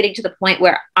literally getting to the point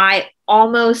where I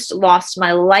almost lost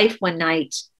my life one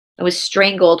night. I was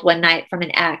strangled one night from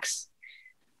an ex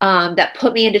that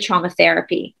put me into trauma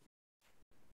therapy,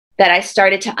 that I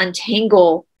started to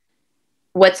untangle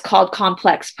what's called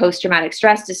complex post-traumatic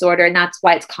stress disorder. And that's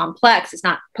why it's complex. It's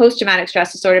not post-traumatic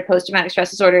stress disorder. Post-traumatic stress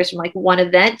disorder is from like one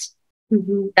event.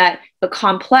 Mm-hmm. The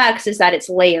complex is that it's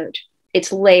layered.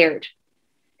 It's layered.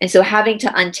 And so having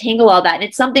to untangle all that, and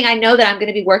it's something I know that I'm going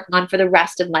to be working on for the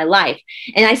rest of my life.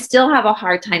 And I still have a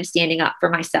hard time standing up for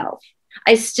myself.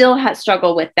 I still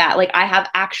struggle with that. Like I have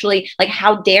actually, like,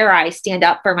 how dare I stand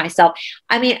up for myself?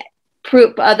 I mean,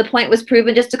 the point was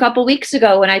proven just a couple weeks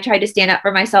ago when I tried to stand up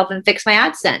for myself and fix my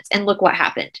AdSense, and look what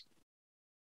happened.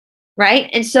 Right.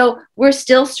 And so we're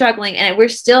still struggling, and we're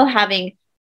still having,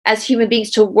 as human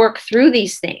beings, to work through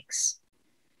these things,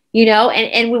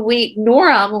 and when we ignore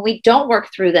them, when we don't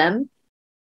work through them,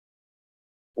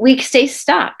 we stay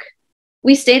stuck.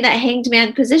 We stay in that hanged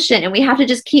man position, and we have to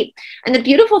just keep. And the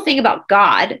beautiful thing about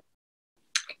God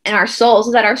and our souls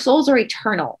is that our souls are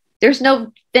eternal. There's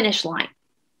no finish line.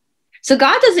 So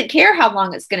God doesn't care how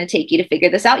long it's going to take you to figure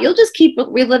this out. You'll just keep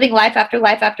reliving life after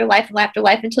life after life and after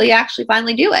life until you actually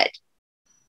finally do it.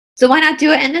 So why not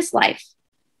do it in this life?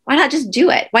 Why not just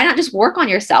do it? Why not just work on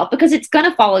yourself? Because it's going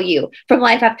to follow you from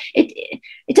life after.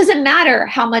 It doesn't matter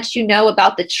how much you know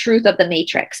about the truth of the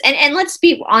matrix. And let's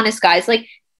be honest, guys. Like,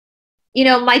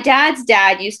 my dad's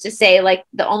dad used to say, like,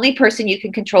 the only person you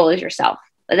can control is yourself.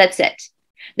 That's it.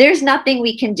 There's nothing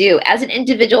we can do as an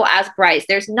individual, as Bryce.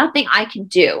 There's nothing I can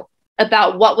do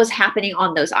about what was happening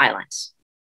on those islands.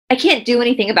 I can't do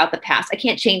anything about the past. I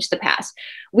can't change the past.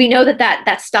 We know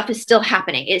that stuff is still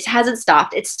happening. It hasn't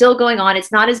stopped. It's still going on.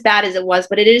 It's not as bad as it was,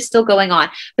 but it is still going on.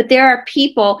 But there are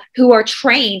people who are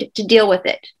trained to deal with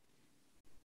it.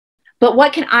 But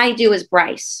what can I do as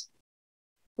Bryce?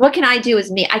 What can I do as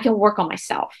me? I can work on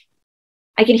myself.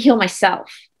 I can heal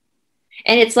myself.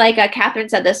 And it's like Catherine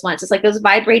said this once. It's like those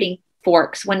vibrating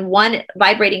forks. When one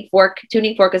vibrating fork,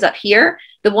 tuning fork is up here,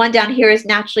 the one down here is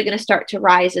naturally going to start to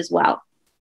rise as well.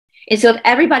 And so if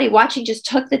everybody watching just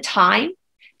took the time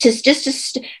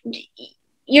to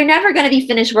you're never going to be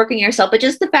finished working yourself, but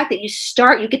just the fact that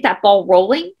you get that ball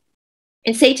rolling,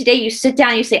 and say today you sit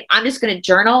down, you say, I'm just going to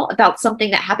journal about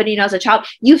something that happened to you as a child.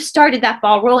 You've started that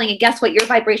ball rolling, and guess what? Your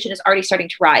vibration is already starting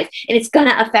to rise, and it's going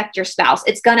to affect your spouse.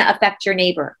 It's going to affect your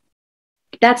neighbor.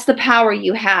 That's the power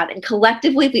you have. And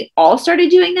collectively, if we all started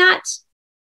doing that,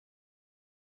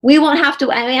 we won't have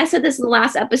to. I mean, I said this in the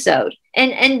last episode,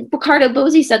 and Ricardo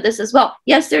Bozzi said this as well.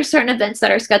 Yes, there's certain events that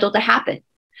are scheduled to happen,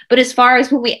 but as far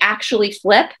as when we actually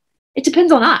flip, it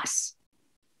depends on us.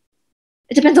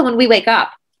 It depends on when we wake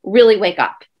up. Really wake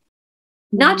up,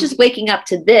 not just waking up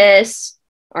to this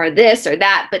or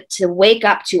that, but to wake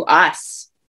up to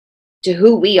us, to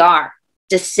who we are,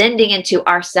 descending into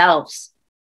ourselves.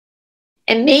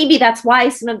 And maybe that's why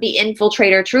some of the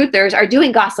infiltrator truthers are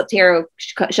doing gossip tarot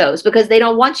shows, because they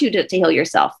don't want you to heal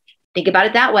yourself. Think about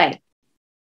it that way.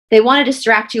 They want to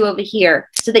distract you over here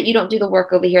so that you don't do the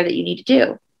work over here that you need to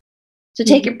do. So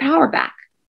take your power back.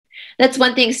 That's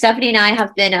one thing Stephanie and I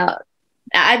have been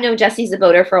I've known Jesse's the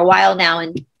voter for a while now,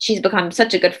 and she's become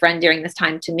such a good friend during this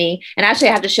time to me. And actually,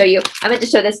 I have to show you. I meant to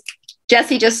show this.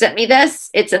 Jesse just sent me this.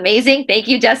 It's amazing. Thank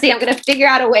you, Jesse. I'm going to figure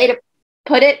out a way to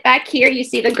put it back here. You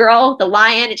see the girl, the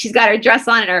lion, and she's got her dress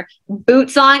on and her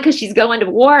boots on because she's going to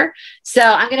war. So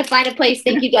I'm going to find a place.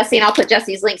 Thank you, Jesse. And I'll put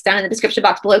Jesse's links down in the description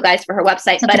box below, guys, for her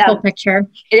website. Such a cool picture.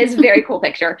 It is a very cool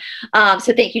picture.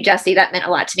 So thank you, Jesse. That meant a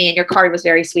lot to me. And your card was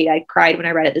very sweet. I cried when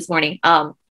I read it this morning.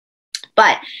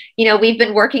 But, you know, we've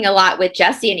been working a lot with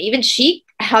Jessie, and even she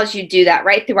helps you do that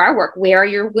right through our work. Where are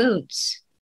your wounds?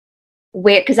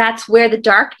 Because that's where the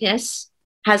darkness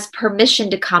has permission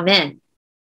to come in.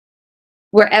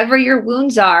 Wherever your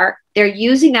wounds are, they're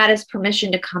using that as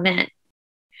permission to come in.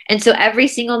 And so every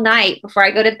single night before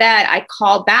I go to bed, I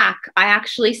call back. I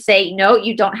actually say, no,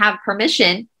 you don't have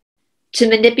permission to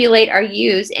manipulate or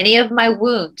use any of my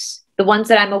wounds. The ones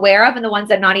that I'm aware of and the ones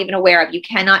that I'm not even aware of. You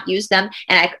cannot use them.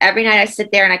 And every night I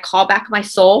sit there and I call back my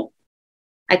soul.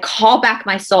 I call back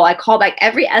my soul. I call back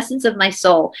every essence of my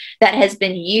soul that has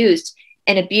been used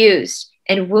and abused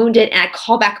and wounded. And I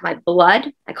call back my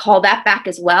blood. I call that back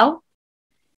as well.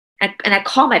 And I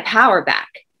call my power back.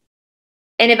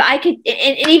 And if I could,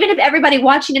 and even if everybody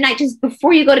watching tonight, just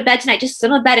before you go to bed tonight, just sit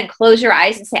on bed and close your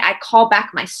eyes and say, I call back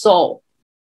my soul.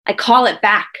 I call it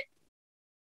back.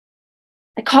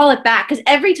 I call it back, because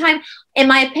every time, in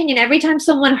my opinion, every time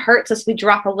someone hurts us, we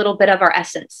drop a little bit of our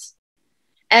essence.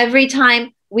 Every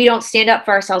time we don't stand up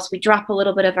for ourselves, we drop a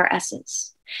little bit of our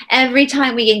essence. Every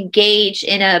time we engage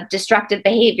in a destructive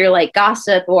behavior like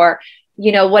gossip or,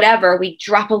 you know, whatever, we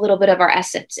drop a little bit of our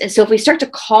essence. And so if we start to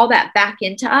call that back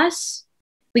into us,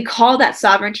 we call that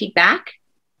sovereignty back.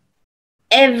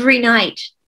 Every night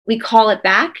we call it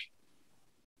back.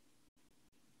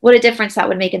 What a difference that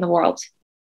would make in the world.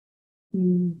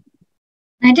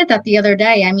 I did that the other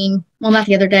day. I mean, well, not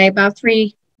the other day, about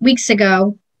 3 weeks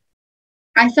ago.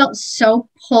 I felt so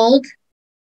pulled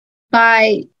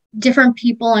by different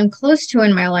people I'm close to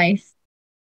in my life.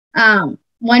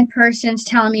 One person's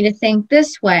telling me to think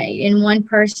this way, and one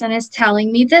person is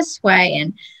telling me this way.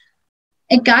 And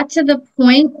it got to the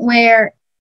point where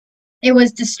it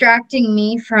was distracting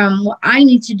me from what I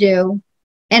need to do.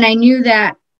 And I knew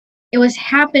that it was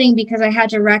happening because I had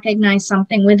to recognize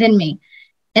something within me.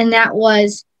 And that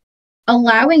was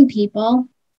allowing people,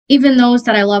 even those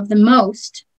that I love the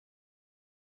most,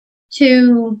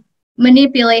 to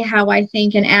manipulate how I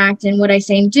think and act and what I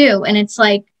say and do. And it's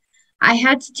like, I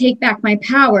had to take back my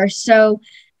power. So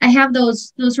I have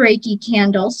those Reiki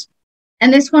candles.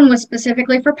 And this one was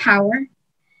specifically for power.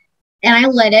 And I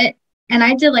lit it. And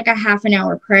I did like a half an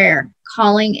hour prayer,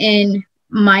 calling in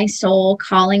my soul,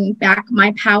 calling back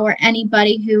my power.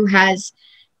 Anybody who has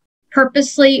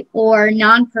purposely or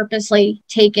non-purposely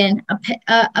taken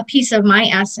a piece of my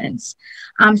essence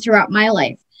throughout my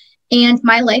life. And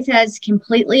my life has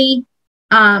completely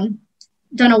done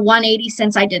a 180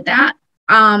 since I did that.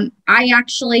 I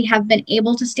actually have been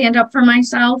able to stand up for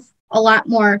myself a lot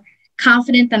more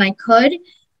confident than I could.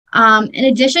 In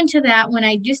addition to that, when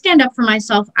I do stand up for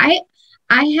myself, I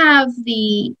have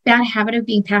the bad habit of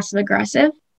being passive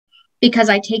aggressive because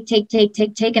I take,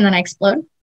 and then I explode.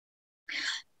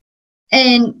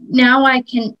 And now I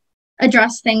can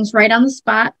address things right on the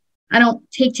spot. I don't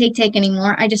take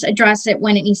anymore. I just address it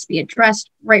when it needs to be addressed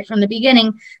right from the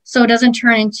beginning, so it doesn't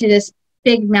turn into this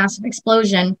big, massive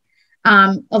explosion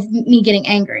of me getting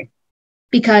angry,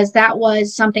 because that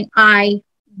was something I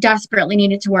desperately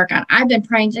needed to work on. I've been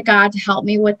praying to God to help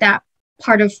me with that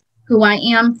part of who I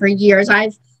am for years.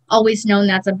 I've always known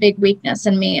that's a big weakness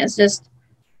in me, is just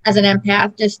as an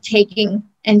empath, just taking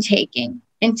and taking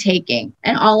and taking.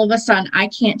 And all of a sudden I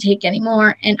can't take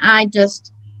anymore. And I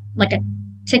just like a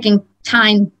ticking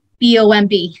time bomb.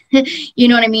 You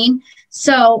know what I mean?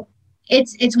 So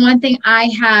it's one thing I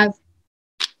have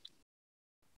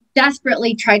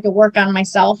desperately tried to work on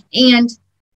myself. And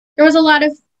there was a lot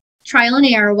of trial and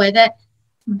error with it.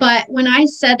 But when I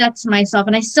said that to myself,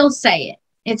 and I still say it,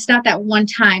 it's not that one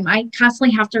time. I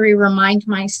constantly have to remind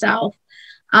myself.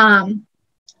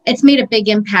 It's made a big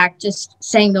impact just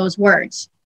saying those words.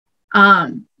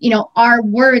 You know, our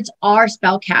words are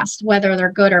spellcast, whether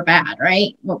they're good or bad,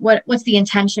 right? What's the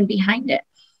intention behind it?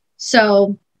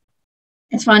 So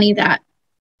it's funny that,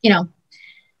 you know,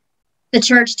 the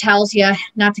church tells you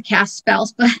not to cast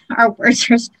spells, but our words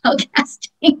are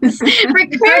spellcasting.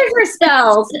 Prayers are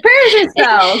spells. Prayers are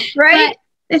spells, right?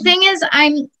 But the thing is,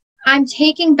 I'm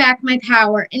taking back my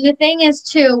power. And the thing is,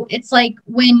 too, it's like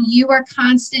when you are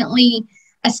constantly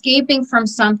escaping from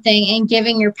something and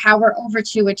giving your power over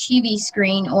to a TV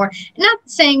screen, or not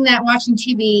saying that watching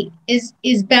TV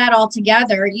is bad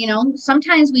altogether. You know,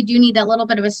 sometimes we do need that little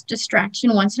bit of a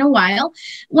distraction once in a while.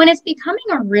 When it's becoming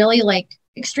a really like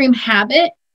extreme habit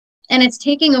and it's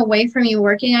taking away from you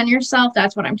working on yourself,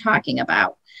 that's what I'm talking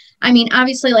about. I mean,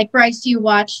 obviously, like Bryce, you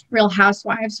watch Real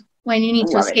Housewives when you need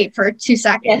to escape for 2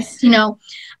 seconds. Yes. You know,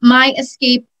 my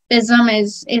escapism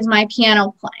is my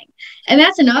piano playing. And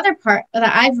that's another part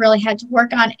that I've really had to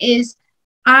work on. Is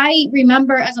I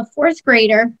remember as a 4th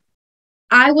grader,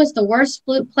 I was the worst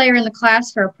flute player in the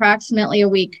class for approximately a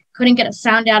week. Couldn't get a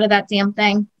sound out of that damn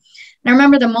thing. And I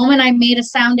remember the moment I made a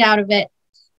sound out of it,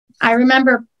 I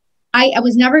remember I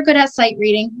was never good at sight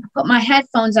reading. I put my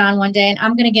headphones on one day, and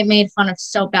I'm going to get made fun of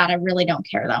so bad. I really don't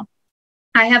care, though.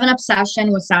 I have an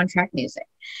obsession with soundtrack music.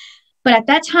 But at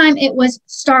that time, it was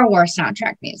Star Wars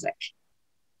soundtrack music.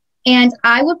 And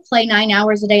I would play 9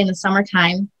 hours a day in the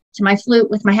summertime to my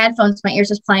flute with my headphones, my ears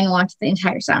just playing along to the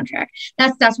entire soundtrack.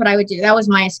 That's what I would do. That was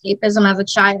my escapism as a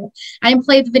child. I didn't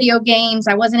play the video games.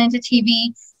 I wasn't into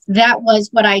TV. That was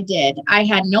what I did. I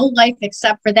had no life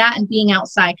except for that and being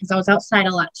outside, because I was outside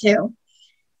a lot too.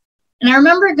 And I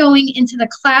remember going into the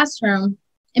classroom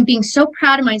and being so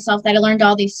proud of myself that I learned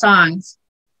all these songs.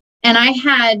 And I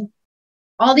had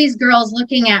all these girls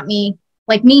looking at me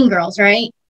like mean girls, right?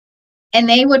 And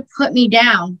they would put me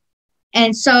down.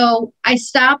 And so I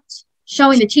stopped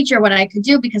showing the teacher what I could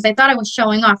do because I thought I was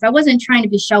showing off. I wasn't trying to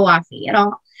be show-offy at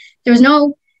all. There was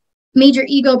no major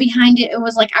ego behind it. It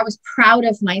was like I was proud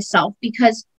of myself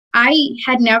because I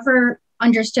had never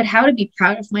understood how to be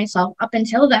proud of myself up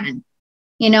until then.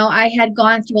 You know, I had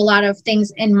gone through a lot of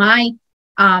things in my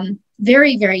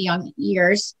very, very young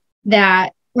years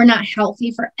that were not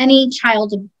healthy for any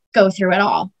child to go through at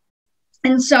all.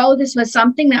 And so this was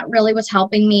something that really was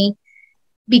helping me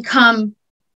become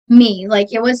me.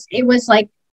 Like it was like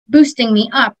boosting me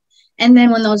up. And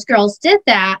then when those girls did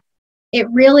that, it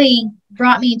really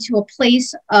brought me to a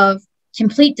place of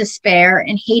complete despair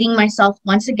and hating myself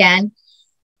once again.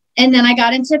 And then I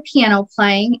got into piano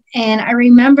playing, and I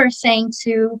remember saying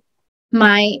to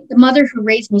the mother who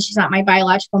raised me, she's not my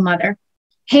biological mother,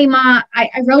 "Hey, Ma, I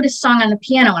wrote a song on the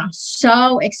piano," and I was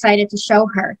so excited to show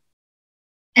her.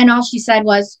 And all she said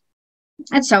was,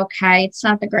 "It's okay. It's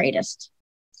not the greatest."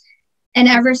 And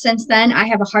ever since then, I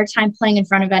have a hard time playing in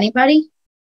front of anybody.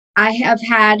 I have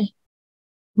had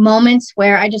moments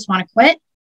where I just want to quit.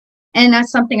 And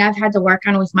that's something I've had to work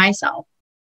on with myself.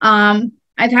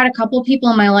 I've had a couple of people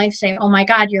in my life say, "Oh my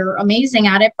God, you're amazing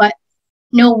at it," but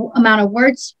no amount of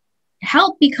words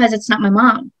help because it's not my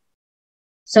mom.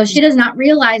 So she does not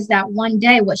realize that one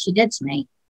day what she did to me.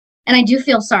 And I do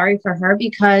feel sorry for her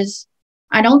because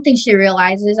I don't think she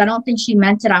realizes, I don't think she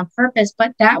meant it on purpose,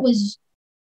 but that was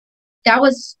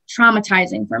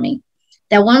traumatizing for me.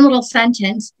 That one little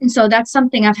sentence. And so that's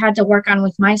something I've had to work on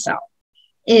with myself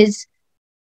is,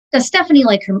 does Stephanie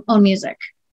like her own music?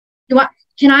 Do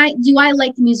I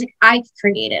like the music I've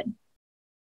created?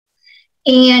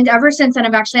 And ever since then,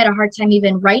 I've actually had a hard time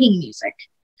even writing music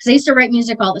because I used to write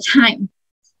music all the time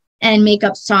and make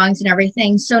up songs and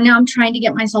everything. So now I'm trying to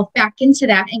get myself back into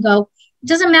that and go, it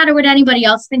doesn't matter what anybody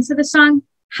else thinks of the song.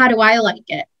 How do I like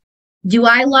it? Do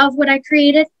I love what I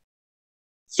created?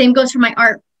 Same goes for my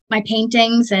art, my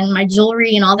paintings and my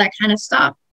jewelry and all that kind of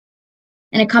stuff.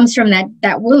 And it comes from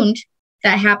that wound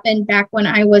that happened back when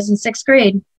I was in 6th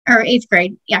grade or 8th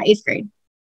grade. Yeah, 8th grade.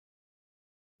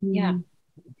 Yeah.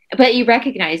 But you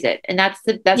recognize it. And that's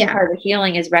part of the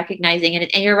healing is recognizing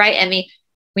it. And you're right, Emmie,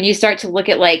 when you start to look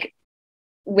at like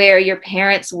where your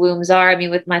parents' wombs are, I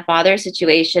mean, with my father's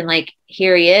situation, like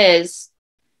here he is,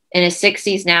 in his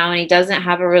 60s now, and he doesn't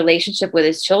have a relationship with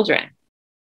his children.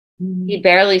 He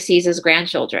barely sees his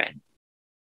grandchildren.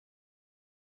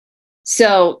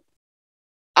 So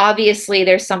obviously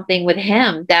there's something with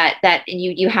him that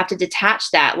you have to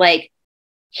detach that. Like,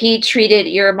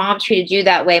 your mom treated you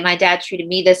that way. My dad treated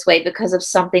me this way because of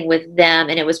something with them,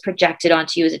 and it was projected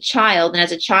onto you as a child. And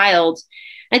as a child,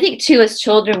 I think too, as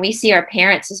children, we see our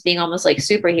parents as being almost like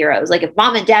superheroes. Like, if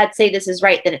mom and dad say this is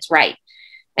right, then it's right.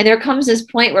 And there comes this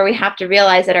point where we have to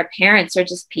realize that our parents are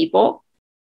just people.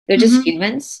 They're just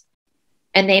humans,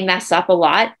 and they mess up a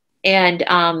lot. And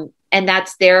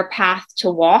that's their path to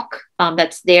walk.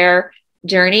 That's their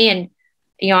journey. And,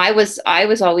 I was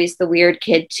always the weird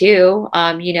kid too.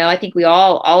 I think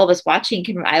all of us watching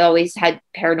I always had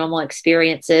paranormal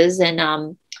experiences. And,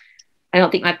 I don't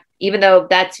think even though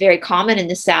that's very common in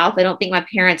the South, I don't think my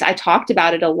parents, I talked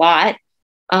about it a lot.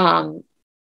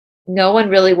 No one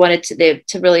really wanted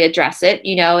to really address it.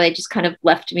 They just kind of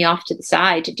left me off to the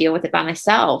side to deal with it by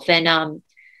myself. And,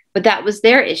 but that was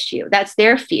their issue. That's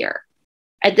their fear.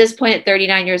 At this point, at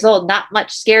 39 years old, not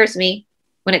much scares me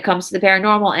when it comes to the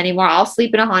paranormal anymore. I'll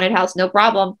sleep in a haunted house, no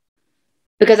problem.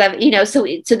 Because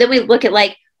so then we look at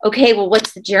like, okay, well,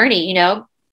 what's the journey?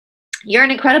 You're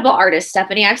an incredible artist,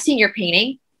 Stephanie. I've seen your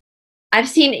painting. I've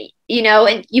seen,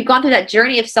 and you've gone through that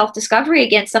journey of self-discovery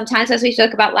again. Sometimes, as we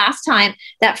spoke about last time,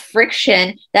 that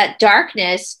friction, that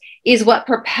darkness is what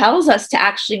propels us to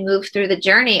actually move through the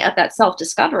journey of that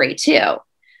self-discovery too.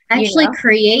 Actually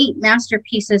create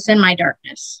masterpieces in my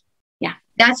darkness. Yeah.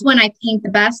 That's when I paint the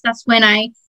best. That's when I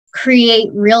create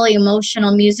really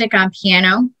emotional music on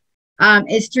piano,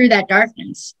 is through that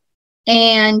darkness.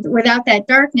 And without that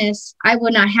darkness, I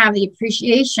would not have the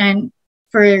appreciation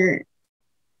for,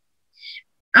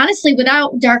 honestly,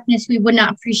 without darkness, we would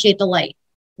not appreciate the light.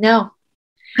 No.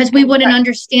 Because we wouldn't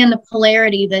understand the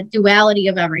polarity, the duality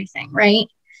of everything, right?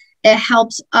 It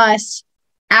helps us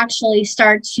actually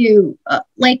start to,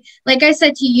 like I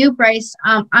said to you, Bryce,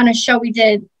 on a show we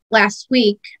did last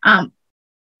week, I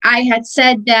had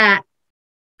said that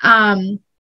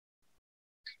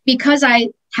because I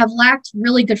have lacked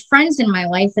really good friends in my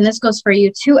life, and this goes for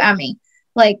you too, Emmie,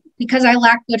 like, because I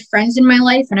lack good friends in my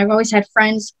life, and I've always had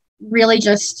friends really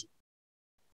just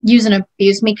use and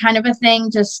abuse me kind of a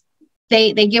thing, just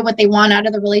they get what they want out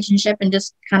of the relationship and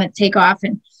just kind of take off.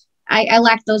 And I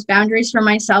lacked those boundaries for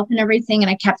myself and everything. And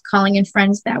I kept calling in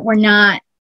friends that were not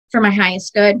for my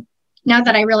highest good. Now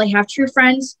that I really have true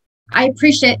friends, I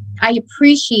appreciate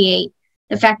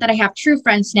the fact that I have true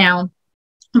friends now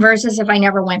versus if I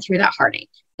never went through that heartache.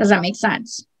 Does that make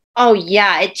sense? Oh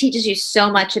yeah. It teaches you so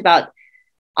much about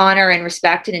honor and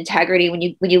respect and integrity when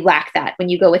you lack that, when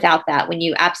you go without that, when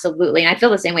you absolutely, and I feel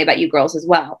the same way about you girls as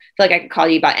well. I feel like I could call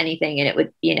you about anything and it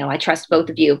would, I trust both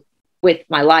of you with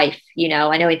my life.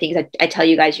 I know things I tell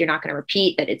you guys, you're not going to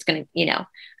repeat, that it's going to,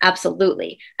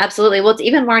 absolutely. Absolutely. Well, it's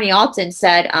even Marnie Alton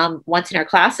said once in our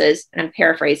classes, and I'm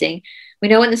paraphrasing, we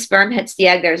know when the sperm hits the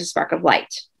egg, there's a spark of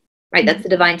light, right? That's the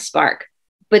divine spark.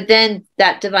 But then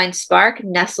that divine spark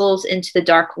nestles into the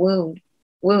dark womb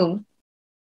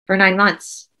for 9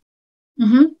 months.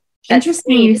 Mm-hmm.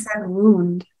 Interesting. You said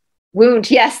wound.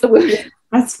 Yes, the wound.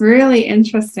 That's really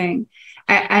interesting.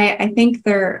 I think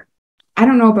I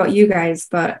don't know about you guys,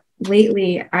 but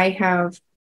lately I have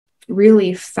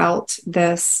really felt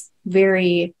this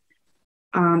very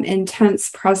intense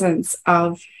presence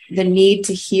of the need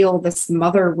to heal this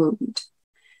mother wound,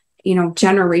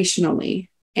 generationally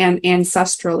and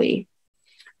ancestrally.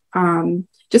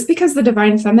 Just because the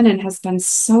divine feminine has been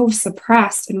so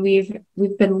suppressed, and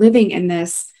we've been living in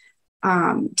this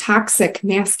toxic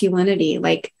masculinity,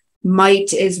 like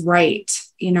might is right,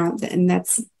 and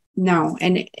that's no.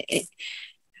 And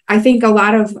I think a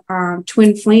lot of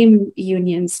twin flame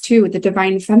unions too, the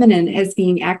divine feminine is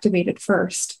being activated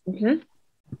first. Mm-hmm.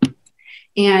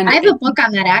 And I have a book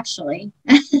on that, actually.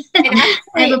 I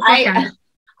have a book on it.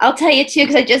 I'll tell you too,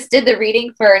 because I just did the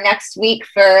reading for next week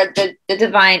for the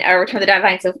divine, Return of the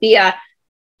Divine Sophia.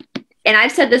 And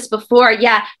I've said this before.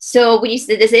 Yeah. So when you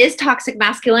say this is toxic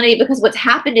masculinity, because what's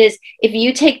happened is if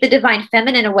you take the divine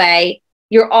feminine away,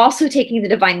 you're also taking the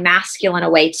divine masculine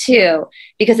away too,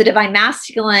 because the divine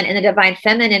masculine and the divine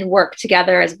feminine work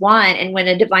together as one. And when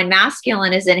a divine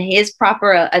masculine is in his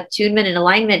proper attunement and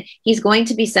alignment, he's going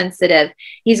to be sensitive.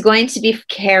 He's going to be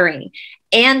caring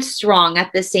and strong at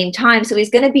the same time. So he's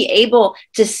going to be able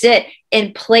to sit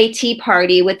and play tea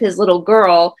party with his little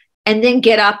girl and then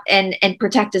get up and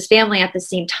protect his family at the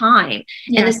same time.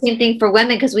 Yeah. And the same thing for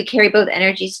women, because we carry both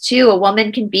energies too. A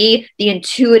woman can be the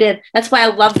intuitive. That's why I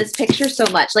love this picture so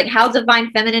much. Like, how divine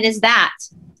feminine is that?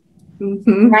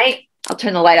 Mm-hmm. Right? I'll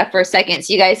turn the light up for a second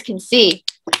so you guys can see.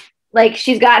 Like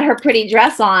she's got her pretty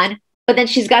dress on, but then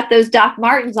she's got those Doc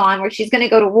Martens on where she's going to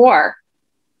go to war.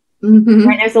 Mm-hmm.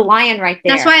 Right? There's a lion right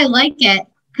there. That's why I like it,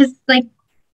 because like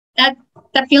that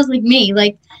feels like me.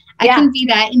 Like I can be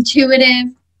that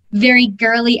intuitive, very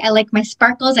girly. I like my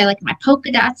sparkles. I like my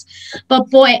polka dots. But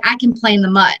boy, I can play in the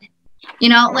mud. You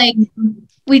know, like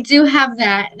we do have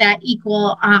that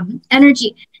equal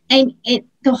energy, and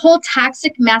the whole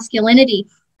toxic masculinity.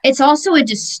 It's also a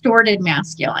distorted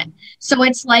masculine. So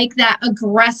it's like that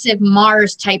aggressive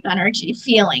Mars type energy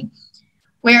feeling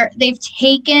where they've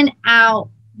taken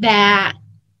out that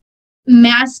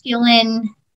masculine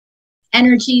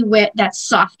energy that's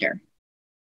softer.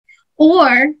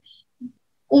 Or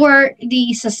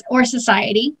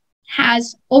society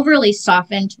has overly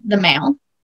softened the male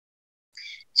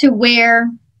to where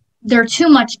they're too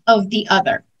much of the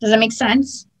other. Does that make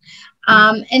sense?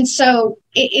 And so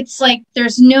it's like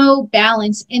there's no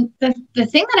balance. And the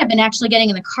thing that I've been actually getting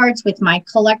in the cards with my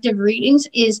collective readings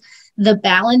is the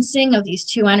balancing of these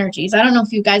two energies. I don't know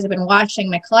if you guys have been watching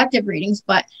my collective readings,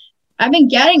 but I've been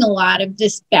getting a lot of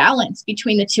this balance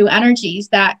between the two energies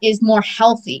that is more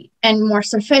healthy and more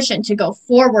sufficient to go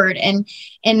forward, and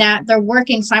that they're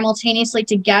working simultaneously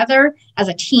together as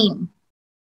a team,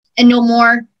 and no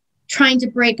more trying to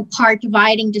break apart,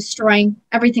 dividing, destroying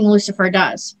everything Lucifer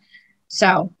does.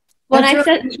 So, well, that's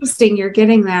really interesting. You're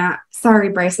getting that. Sorry,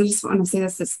 Bryce. I just want to say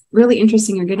this. It's really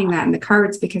interesting. You're getting that in the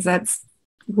cards because that's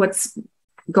what's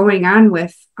going on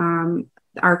with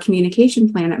our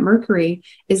communication planet. Mercury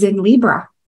is in Libra.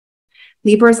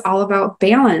 Libra is all about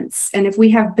balance, and if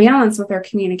we have balance with our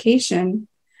communication,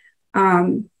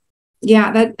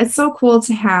 it's so cool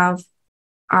to have.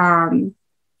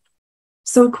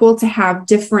 So cool to have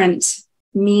different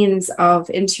means of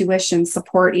intuition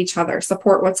support each other,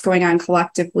 support what's going on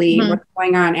collectively, what's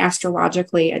going on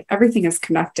astrologically. Everything is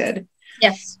connected.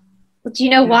 Yes. Well, do you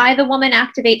know why the woman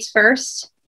activates first?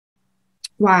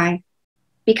 Why?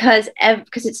 Because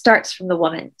it starts from the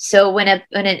woman. So when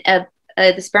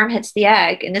the sperm hits the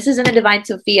egg, and this is in the Divine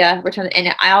Sophia,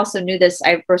 and I also knew this,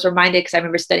 I was reminded because I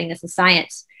remember studying this in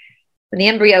science. When the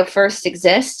embryo first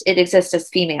exists, it exists as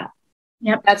female.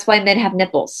 Yep. That's why men have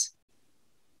nipples.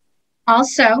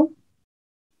 Also,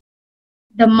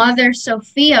 the mother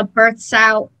Sophia births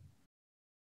out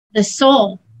the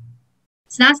soul.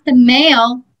 It's not the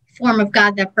male form of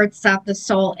God that births out the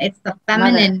soul. It's the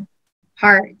feminine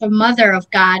part, the mother of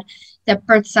God, that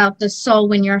births out the soul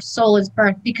when your soul is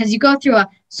birthed. Because you go through a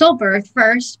soul birth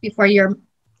first before you're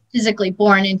physically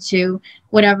born into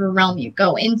whatever realm you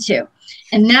go into.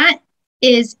 And that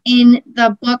is in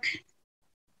the book.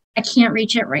 I can't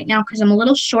reach it right now because I'm a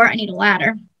little short. I need a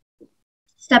ladder.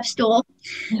 Step stool.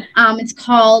 It's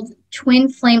called Twin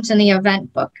Flames in the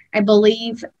Event Book, I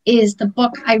believe is the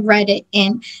book I read it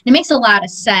in. And it makes a lot of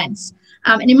sense.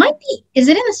 And it might be, is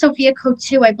it in the Sophia Code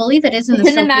too? I believe it is in the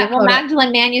Sophia Code. Well,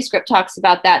 Magdalene manuscript talks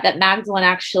about that Magdalene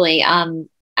actually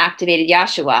activated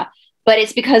Yahshua, but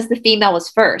it's because the female was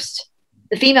first.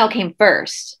 The female came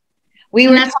first.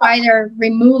 That's why they're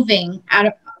removing out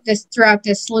of this throughout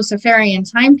this Luciferian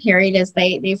time period, as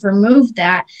they've removed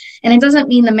that. And it doesn't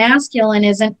mean the masculine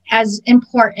isn't as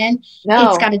important. No.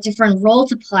 It's got a different role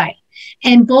to play.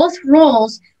 And both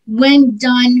roles, when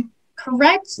done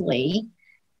correctly,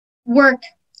 work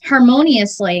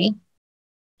harmoniously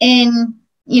in,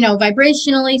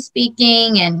 vibrationally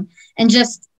speaking, and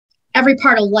just every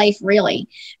part of life, really.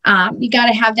 You got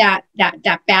to have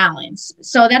that balance.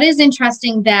 So that is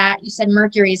interesting that you said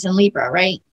Mercury is in Libra,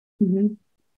 right? Mm-hmm.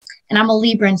 And I'm a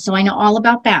Libran, so I know all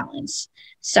about balance.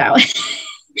 So,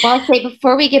 well, I'll say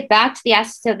before we get back to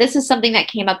so this is something that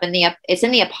came up it's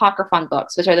in the Apocryphon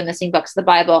books, which are the missing books of the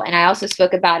Bible. And I also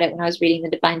spoke about it when I was reading the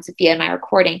Divine Sophia in my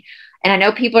recording. And I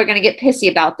know people are going to get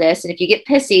pissy about this. And if you get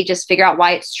pissy, just figure out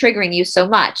why it's triggering you so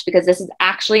much, because this is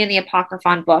actually in the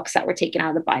Apocryphon books that were taken out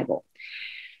of the Bible.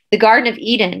 The Garden of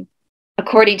Eden,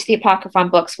 according to the Apocryphon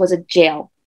books, was a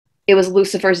jail. It was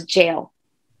Lucifer's jail.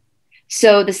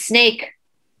 So the snake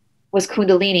was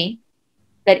Kundalini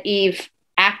that Eve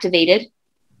activated,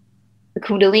 the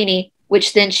Kundalini,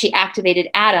 which then she activated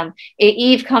Adam.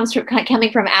 Eve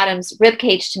coming from Adam's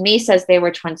ribcage, to me, says they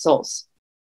were twin souls.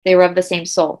 They were of the same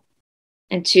soul.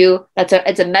 And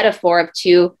it's a metaphor of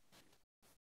two,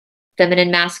 feminine,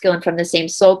 masculine, from the same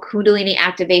soul. Kundalini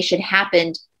activation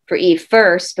happened for Eve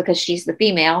first because she's the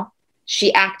female.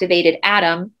 She activated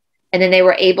Adam, and then they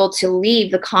were able to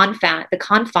leave the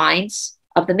confines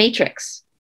of the matrix.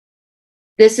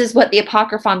 This is what the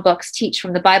Apocryphon books teach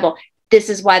from the Bible. This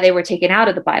is why they were taken out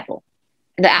of the Bible.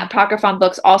 And the Apocryphon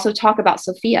books also talk about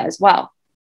Sophia as well.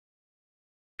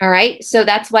 All right. So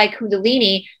that's why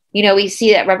Kundalini you know, we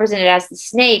see that represented as the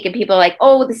snake, and people are like,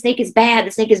 oh, the snake is bad.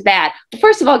 The snake is bad. Well,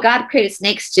 first of all, God created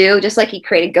snakes too, just like he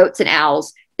created goats and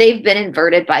owls. They've been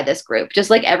inverted by this group, just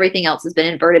like everything else has been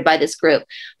inverted by this group.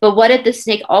 But what if the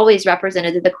snake always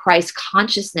represented the Christ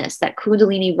consciousness, that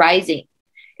Kundalini rising?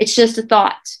 It's just a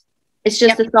thought. It's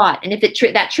just a thought. And if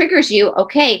that triggers you,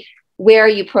 okay, where are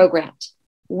you programmed?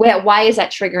 Why is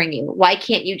that triggering you? Why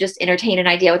can't you just entertain an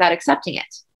idea without accepting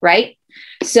it? Right?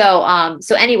 So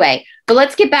anyway, but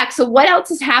let's get back. So what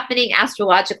else is happening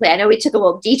astrologically? I know we took a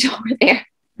little detour there.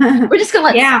 We're just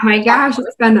going to yeah, my gosh,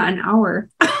 it's been an hour.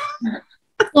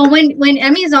 Well, when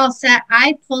Emmy's all set,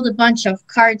 I pulled a bunch of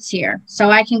cards here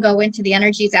so I can go into the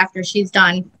energies after she's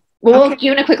done. Well, do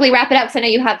you want to quickly wrap it up? Because I know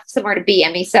you have somewhere to be,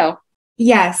 Emmie. So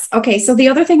yes. Okay. So the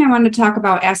other thing I wanted to talk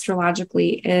about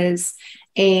astrologically is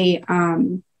a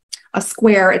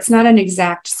square. It's not an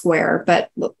exact square,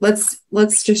 but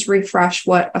let's just refresh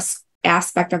what a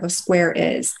aspect of a square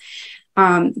is.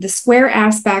 The square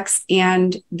aspects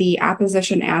and the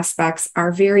opposition aspects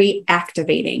are very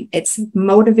activating. It's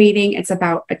motivating. It's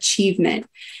about achievement.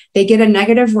 They get a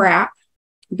negative rap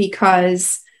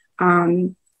because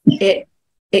it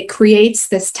creates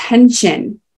this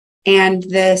tension and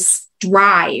this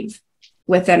drive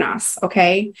within us.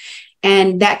 Okay.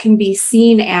 And that can be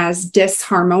seen as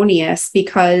disharmonious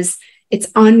because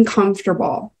it's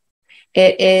uncomfortable.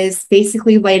 It is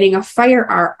basically lighting a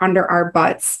fire under our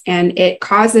butts, and it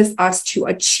causes us to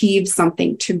achieve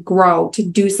something, to grow, to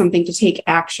do something, to take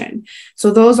action.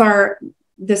 So those are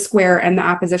the square, and the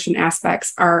opposition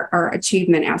aspects are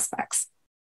achievement aspects.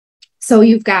 So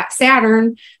you've got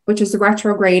Saturn, which is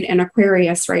retrograde in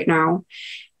Aquarius right now.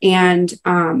 And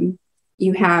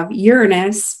you have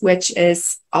Uranus, which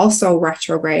is also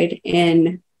retrograde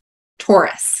in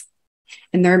Taurus.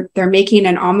 And they're making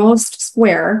an almost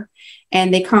square,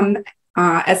 and they come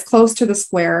as close to the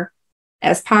square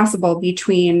as possible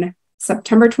between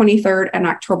September 23rd and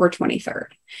October 23rd.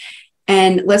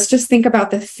 And let's just think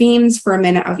about the themes for a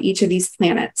minute of each of these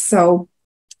planets. So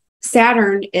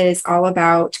Saturn is all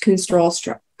about control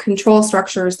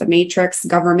structures, the matrix,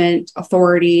 government,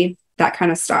 authority, that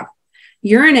kind of stuff.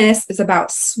 Uranus is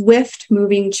about swift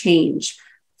moving change,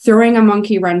 throwing a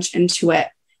monkey wrench into it.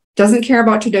 Doesn't care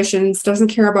about traditions, doesn't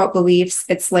care about beliefs.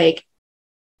 It's like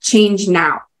change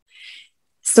now.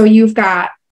 So you've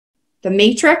got the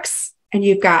matrix and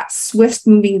you've got swift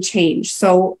moving change.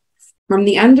 So from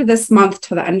the end of this month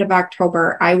to the end of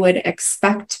October, I would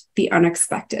expect the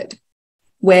unexpected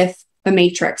with the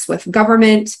matrix, with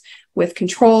government, with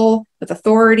control, with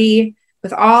authority,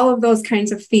 with all of those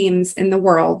kinds of themes in the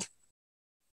world.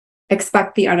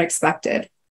 Expect the unexpected.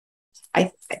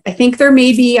 I think there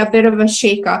may be a bit of a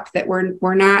shakeup that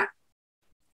we're not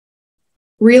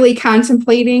really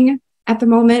contemplating at the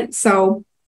moment. So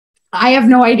I have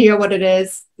no idea what it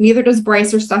is. Neither does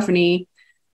Bryce or Stephanie.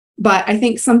 But I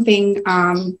think something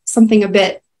a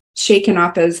bit shaken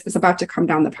up is about to come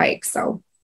down the pike. So,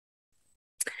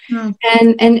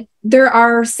 and there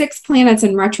are 6 planets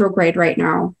in retrograde right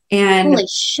now. And holy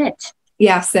shit!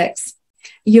 Yeah, 6.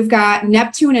 You've got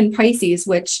Neptune in Pisces,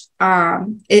 which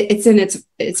it's in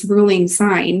its ruling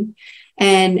sign,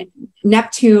 and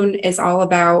Neptune is all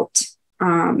about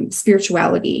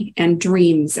spirituality and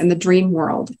dreams and the dream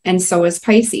world, and so is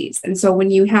Pisces. And so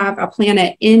when you have a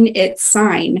planet in its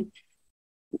sign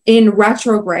in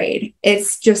retrograde,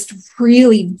 it's just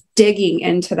really digging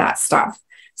into that stuff.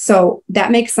 So that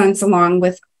makes sense along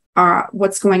with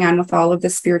what's going on with all of the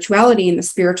spirituality and the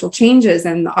spiritual changes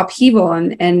and the upheaval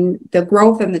and the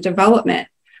growth and the development.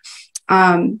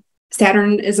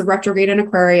 Saturn is a retrograde in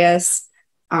Aquarius.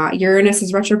 Uranus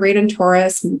is retrograde in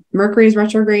Taurus. Mercury is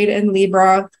retrograde in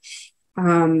Libra.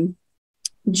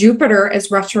 Jupiter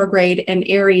is retrograde in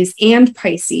Aries and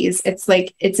Pisces.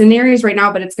 It's in Aries right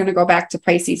now, but it's going to go back to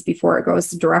Pisces before it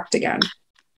goes direct again.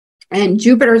 And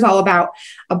Jupiter is all about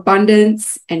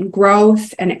abundance and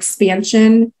growth and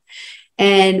expansion.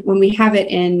 And when we have it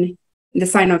in the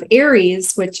sign of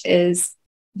Aries, which is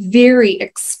very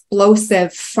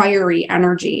explosive, fiery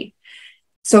energy.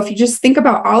 So if you just think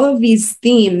about all of these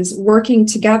themes working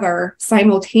together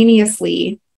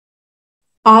simultaneously,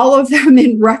 all of them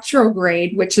in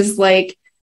retrograde, which is like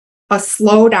a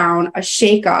slowdown, a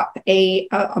shakeup, a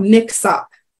mix-up.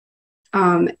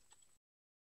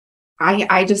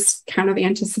 I just kind of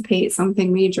anticipate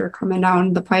something major coming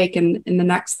down the pike in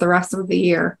the rest of the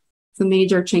year. Some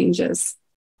major changes.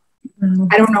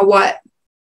 I don't know what,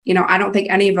 I don't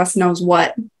think any of us knows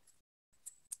what.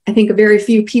 I think very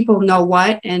few people know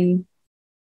what, and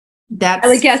that's. I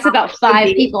would guess about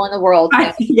 5 people in the world.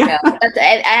 Yeah. And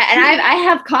I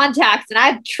have contacts, and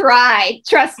I've tried.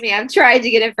 Trust me, I've tried to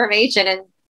get information, and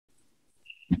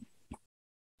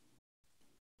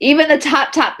Even the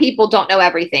top people don't know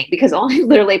everything, because only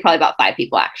literally probably about 5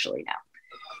 people actually know.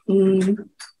 Mm.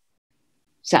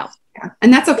 So, yeah.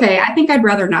 And that's okay. I think I'd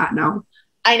rather not know.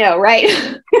 I know, right?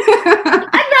 I'd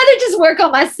rather just work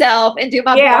on myself and do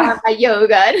my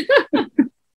yoga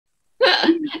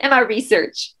and my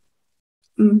research.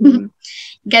 Mm-hmm.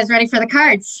 You guys ready for the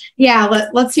cards? Yeah,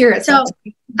 let's hear it. So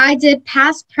I did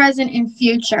past, present, and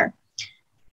future.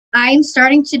 I'm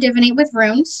starting to divinate with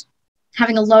runes,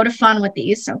 having a load of fun with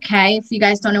these. Okay, if you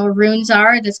guys don't know what runes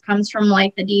are, this comes from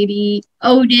like the deity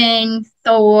Odin,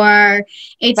 Thor.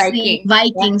 It's the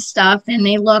Viking stuff, and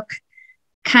they look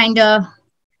kind of,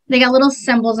 they got little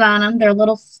symbols on them. They're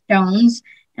little stones.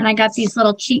 And I got these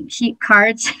little cheap sheet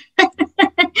cards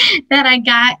that I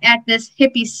got at this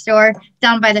hippie store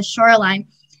down by the shoreline.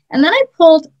 And then I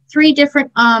pulled 3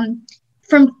 different,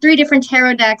 from 3 different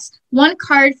tarot decks, 1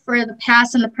 card for the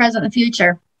past and the present and the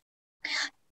future.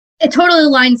 It totally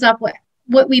lines up with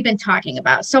what we've been talking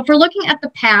about. So if we're looking at the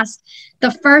past,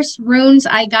 the first runes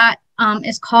I got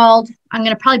is called, I'm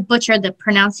going to probably butcher the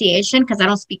pronunciation because I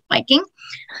don't speak Viking,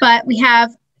 but we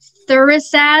have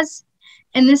Thurisaz,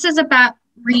 and this is about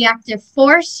reactive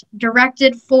force,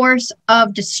 directed force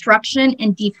of destruction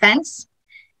and defense,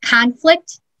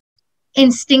 conflict,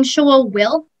 instinctual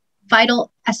will,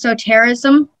 vital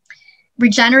esotericism,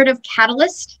 regenerative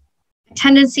catalyst,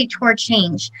 tendency toward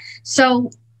change. So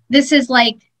this is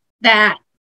like that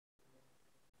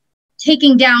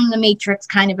taking down the matrix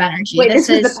kind of energy. Wait, this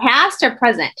is the past or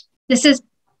present? This is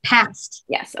past.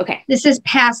 Yes. Okay. This is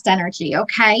past energy.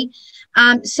 Okay.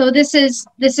 So this is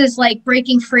like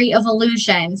breaking free of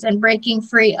illusions and breaking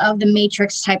free of the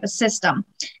matrix type of system.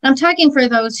 And I'm talking for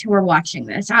those who are watching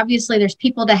this. Obviously, there's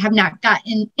people that have not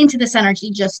gotten into this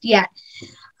energy just yet.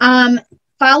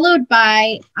 Followed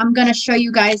by, I'm going to show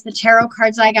you guys the tarot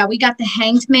cards I got. We got the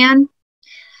Hanged Man,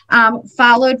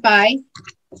 followed by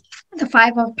the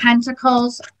 5 of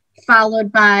Pentacles,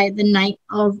 followed by the Knight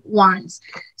of Wands.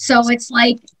 So it's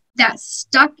like that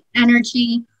stuck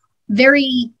energy,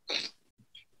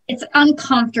 it's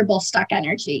uncomfortable stuck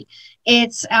energy.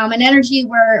 It's an energy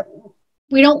where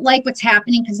we don't like what's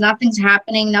happening because nothing's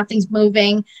happening, nothing's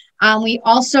moving. We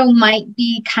also might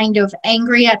be kind of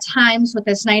angry at times with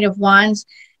this Knight of Wands,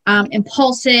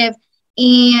 impulsive,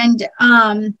 and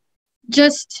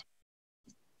just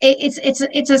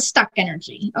it's a stuck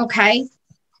energy. Okay.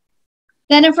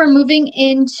 Then if we're moving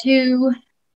into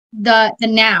the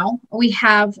now, we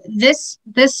have this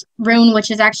rune,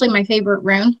 which is actually my favorite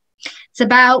rune. It's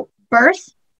about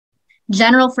birth,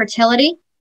 general fertility,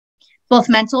 both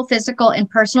mental, physical, and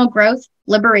personal growth,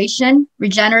 liberation,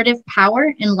 regenerative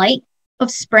power, and light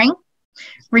of spring,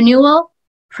 renewal,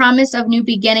 promise of new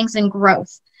beginnings and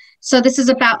growth. So this is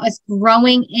about us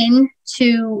growing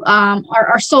into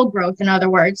our soul growth, in other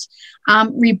words,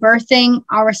 rebirthing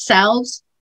ourselves,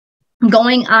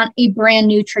 going on a brand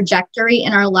new trajectory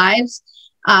in our lives,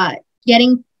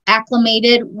 getting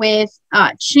acclimated with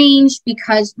change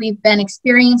because we've been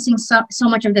experiencing so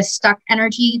much of this stuck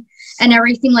energy and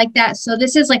everything like that. So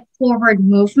this is like forward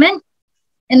movement.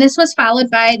 And this was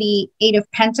followed by the 8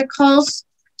 of Pentacles,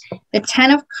 the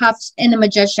 10 of Cups, and the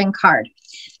Magician card.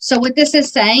 So what this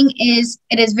is saying is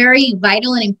it is very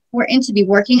vital and important to be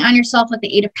working on yourself with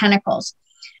the 8 of Pentacles.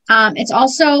 It's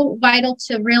also vital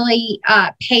to really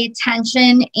pay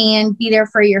attention and be there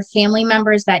for your family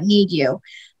members that need you.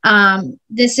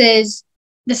 This is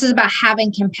about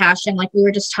having compassion, like we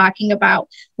were just talking about,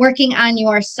 working on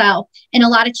yourself, and a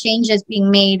lot of changes being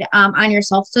made on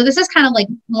yourself. So this is kind of like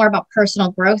more about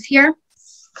personal growth here.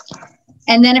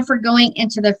 And then if we're going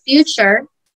into the future,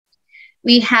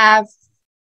 we have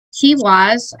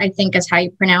Tiwaz, I think is how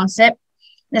you pronounce it.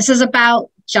 This is about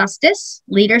justice,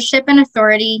 leadership and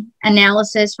authority,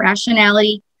 analysis,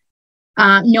 rationality,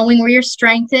 knowing where your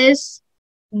strength is,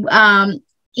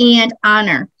 and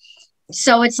honor.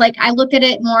 So it's like, I look at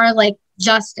it more like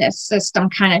justice system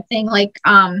kind of thing, like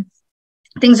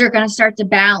things are going to start to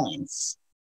balance,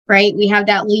 right? We have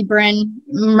that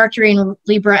Mercury and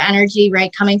Libra energy,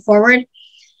 right, coming forward.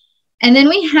 And then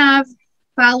we have,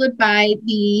 followed by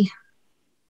the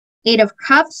 8 of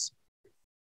Cups,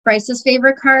 Bryce's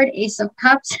favorite card, Ace of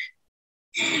Cups,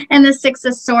 and the 6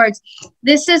 of Swords.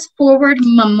 This is forward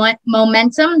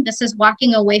momentum. This is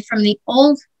walking away from the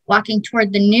old, walking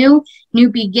toward the new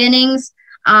beginnings.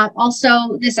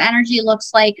 Also, this energy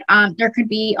looks like there could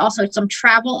be also some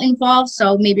travel involved,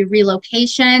 so maybe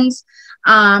relocations.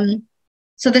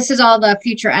 So this is all the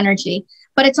future energy,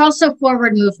 but it's also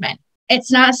forward movement.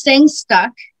 It's not staying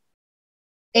stuck.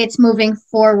 It's moving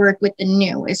forward with the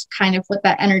new is kind of what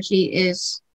that energy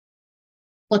is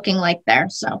looking like there.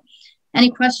 So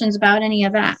any questions about any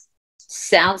of that?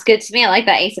 Sounds good to me. I like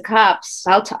that Ace of Cups.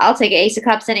 I'll take Ace of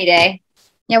Cups any day.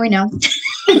 Yeah, we know.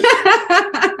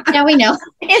 Yeah, we know.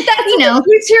 If that's the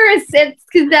future, it's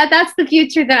because that's the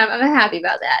future. Then I'm happy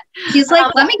about that. He's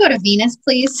like, let me go to Venus,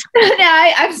 please.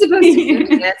 No, I'm supposed to be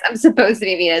Venus. I'm supposed to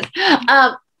be Venus.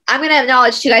 I'm going to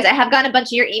acknowledge too, guys. I have gotten a bunch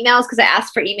of your emails because I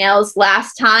asked for emails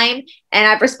last time, and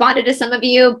I've responded to some of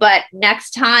you. But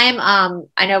next time,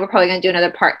 I know we're probably going to do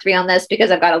another part 3 on this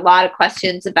because I've got a lot of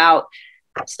questions about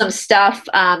some stuff.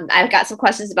 I've got some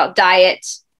questions about diet.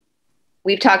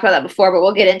 We've talked about that before, but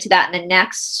we'll get into that in the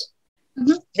next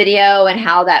video and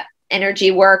how that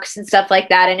energy works and stuff like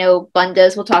that. I know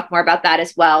Bundas will talk more about that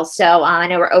as well. So I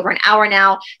know we're over an hour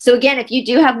now. So again, if you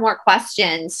do have more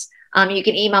questions, you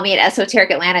can email me at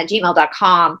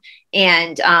esotericatlanta@gmail.com.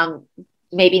 And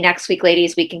maybe next week,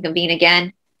 ladies, we can convene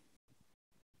again.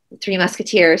 3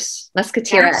 Musketeers.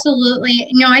 Absolutely.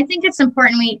 No, I think it's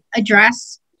important we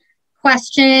address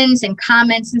questions and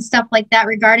comments and stuff like that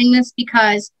regarding this,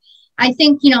 because I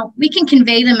think, we can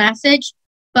convey the message,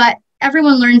 but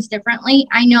everyone learns differently.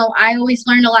 I know I always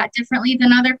learn a lot differently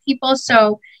than other people.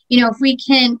 So, if we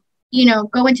can,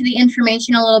 go into the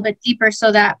information a little bit deeper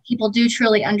so that people do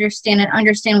truly understand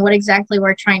what exactly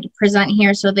we're trying to present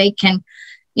here, so they can,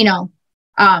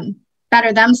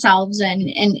 better themselves. And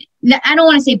I don't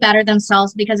want to say better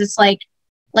themselves, because it's like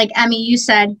Emmie, you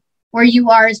said, where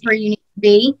you are is where you need to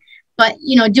be, but,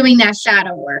 doing that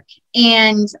shadow work.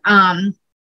 And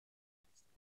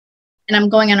I'm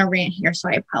going on a rant here, so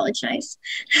I apologize.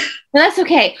 No, that's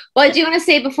okay. Well, I do want to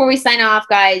say before we sign off,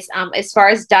 guys, as far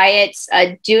as diets,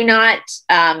 do not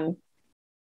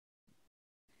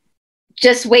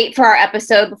just wait for our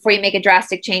episode before you make a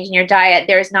drastic change in your diet.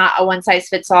 There's not a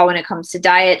one-size-fits-all when it comes to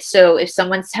diet. So if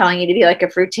someone's telling you to be like a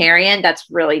fruitarian,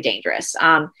 that's really dangerous.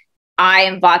 I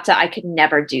am Vata. I could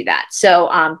never do that.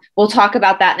 So we'll talk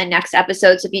about that in the next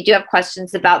episode. So if you do have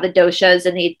questions about the doshas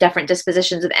and the different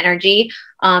dispositions of energy,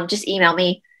 just email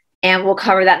me and we'll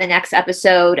cover that in the next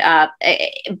episode.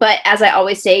 But as I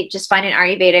always say, just find an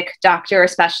Ayurvedic doctor or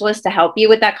specialist to help you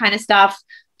with that kind of stuff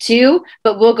too.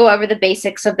 But we'll go over the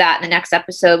basics of that in the next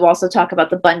episode. We'll also talk about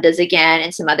the bandhas again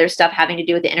and some other stuff having to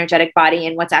do with the energetic body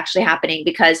and what's actually happening,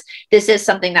 because this is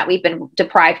something that we've been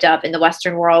deprived of in the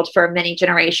Western world for many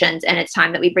generations. And it's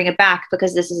time that we bring it back,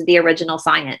 because this is the original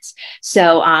science.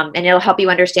 So, and it'll help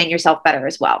you understand yourself better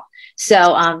as well. So,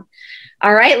 all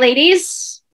right,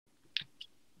 ladies,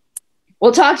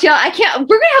 we'll talk to y'all. We're going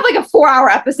to have like a 4-hour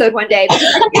episode one day,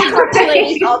 because I can't talk to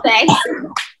ladies all day.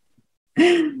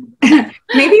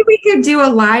 Maybe we could do a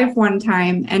live one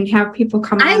time and have people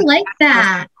come on. I like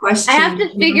that. I have to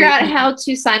figure out how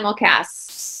to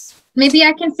simulcast. Maybe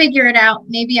I can figure it out.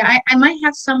 Maybe I might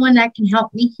have someone that can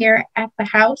help me here at the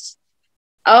house.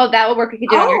 Oh, that will work. We could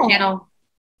do it on your channel.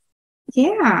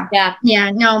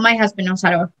 Yeah. No, my husband knows how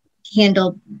to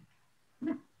handle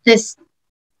this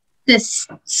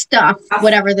stuff,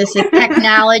 whatever this is,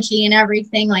 technology and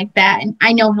everything like that. And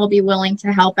I know he'll be willing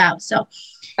to help out. So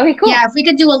okay, cool. Yeah, if we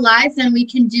could do a live, then we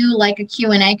can do like a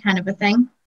Q&A kind of a thing.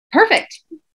 Perfect.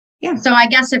 Yeah. So I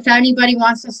guess if anybody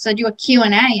wants us to do a Q&A,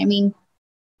 I mean,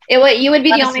 you would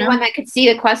be the only one that could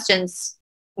see the questions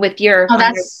with your. Oh,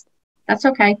 that's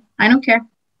okay. I don't care.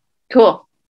 Cool.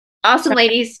 Awesome,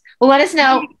 ladies. Well, let us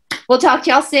know. We'll talk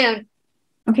to y'all soon.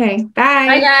 Okay. Bye.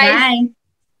 Bye, guys. Bye.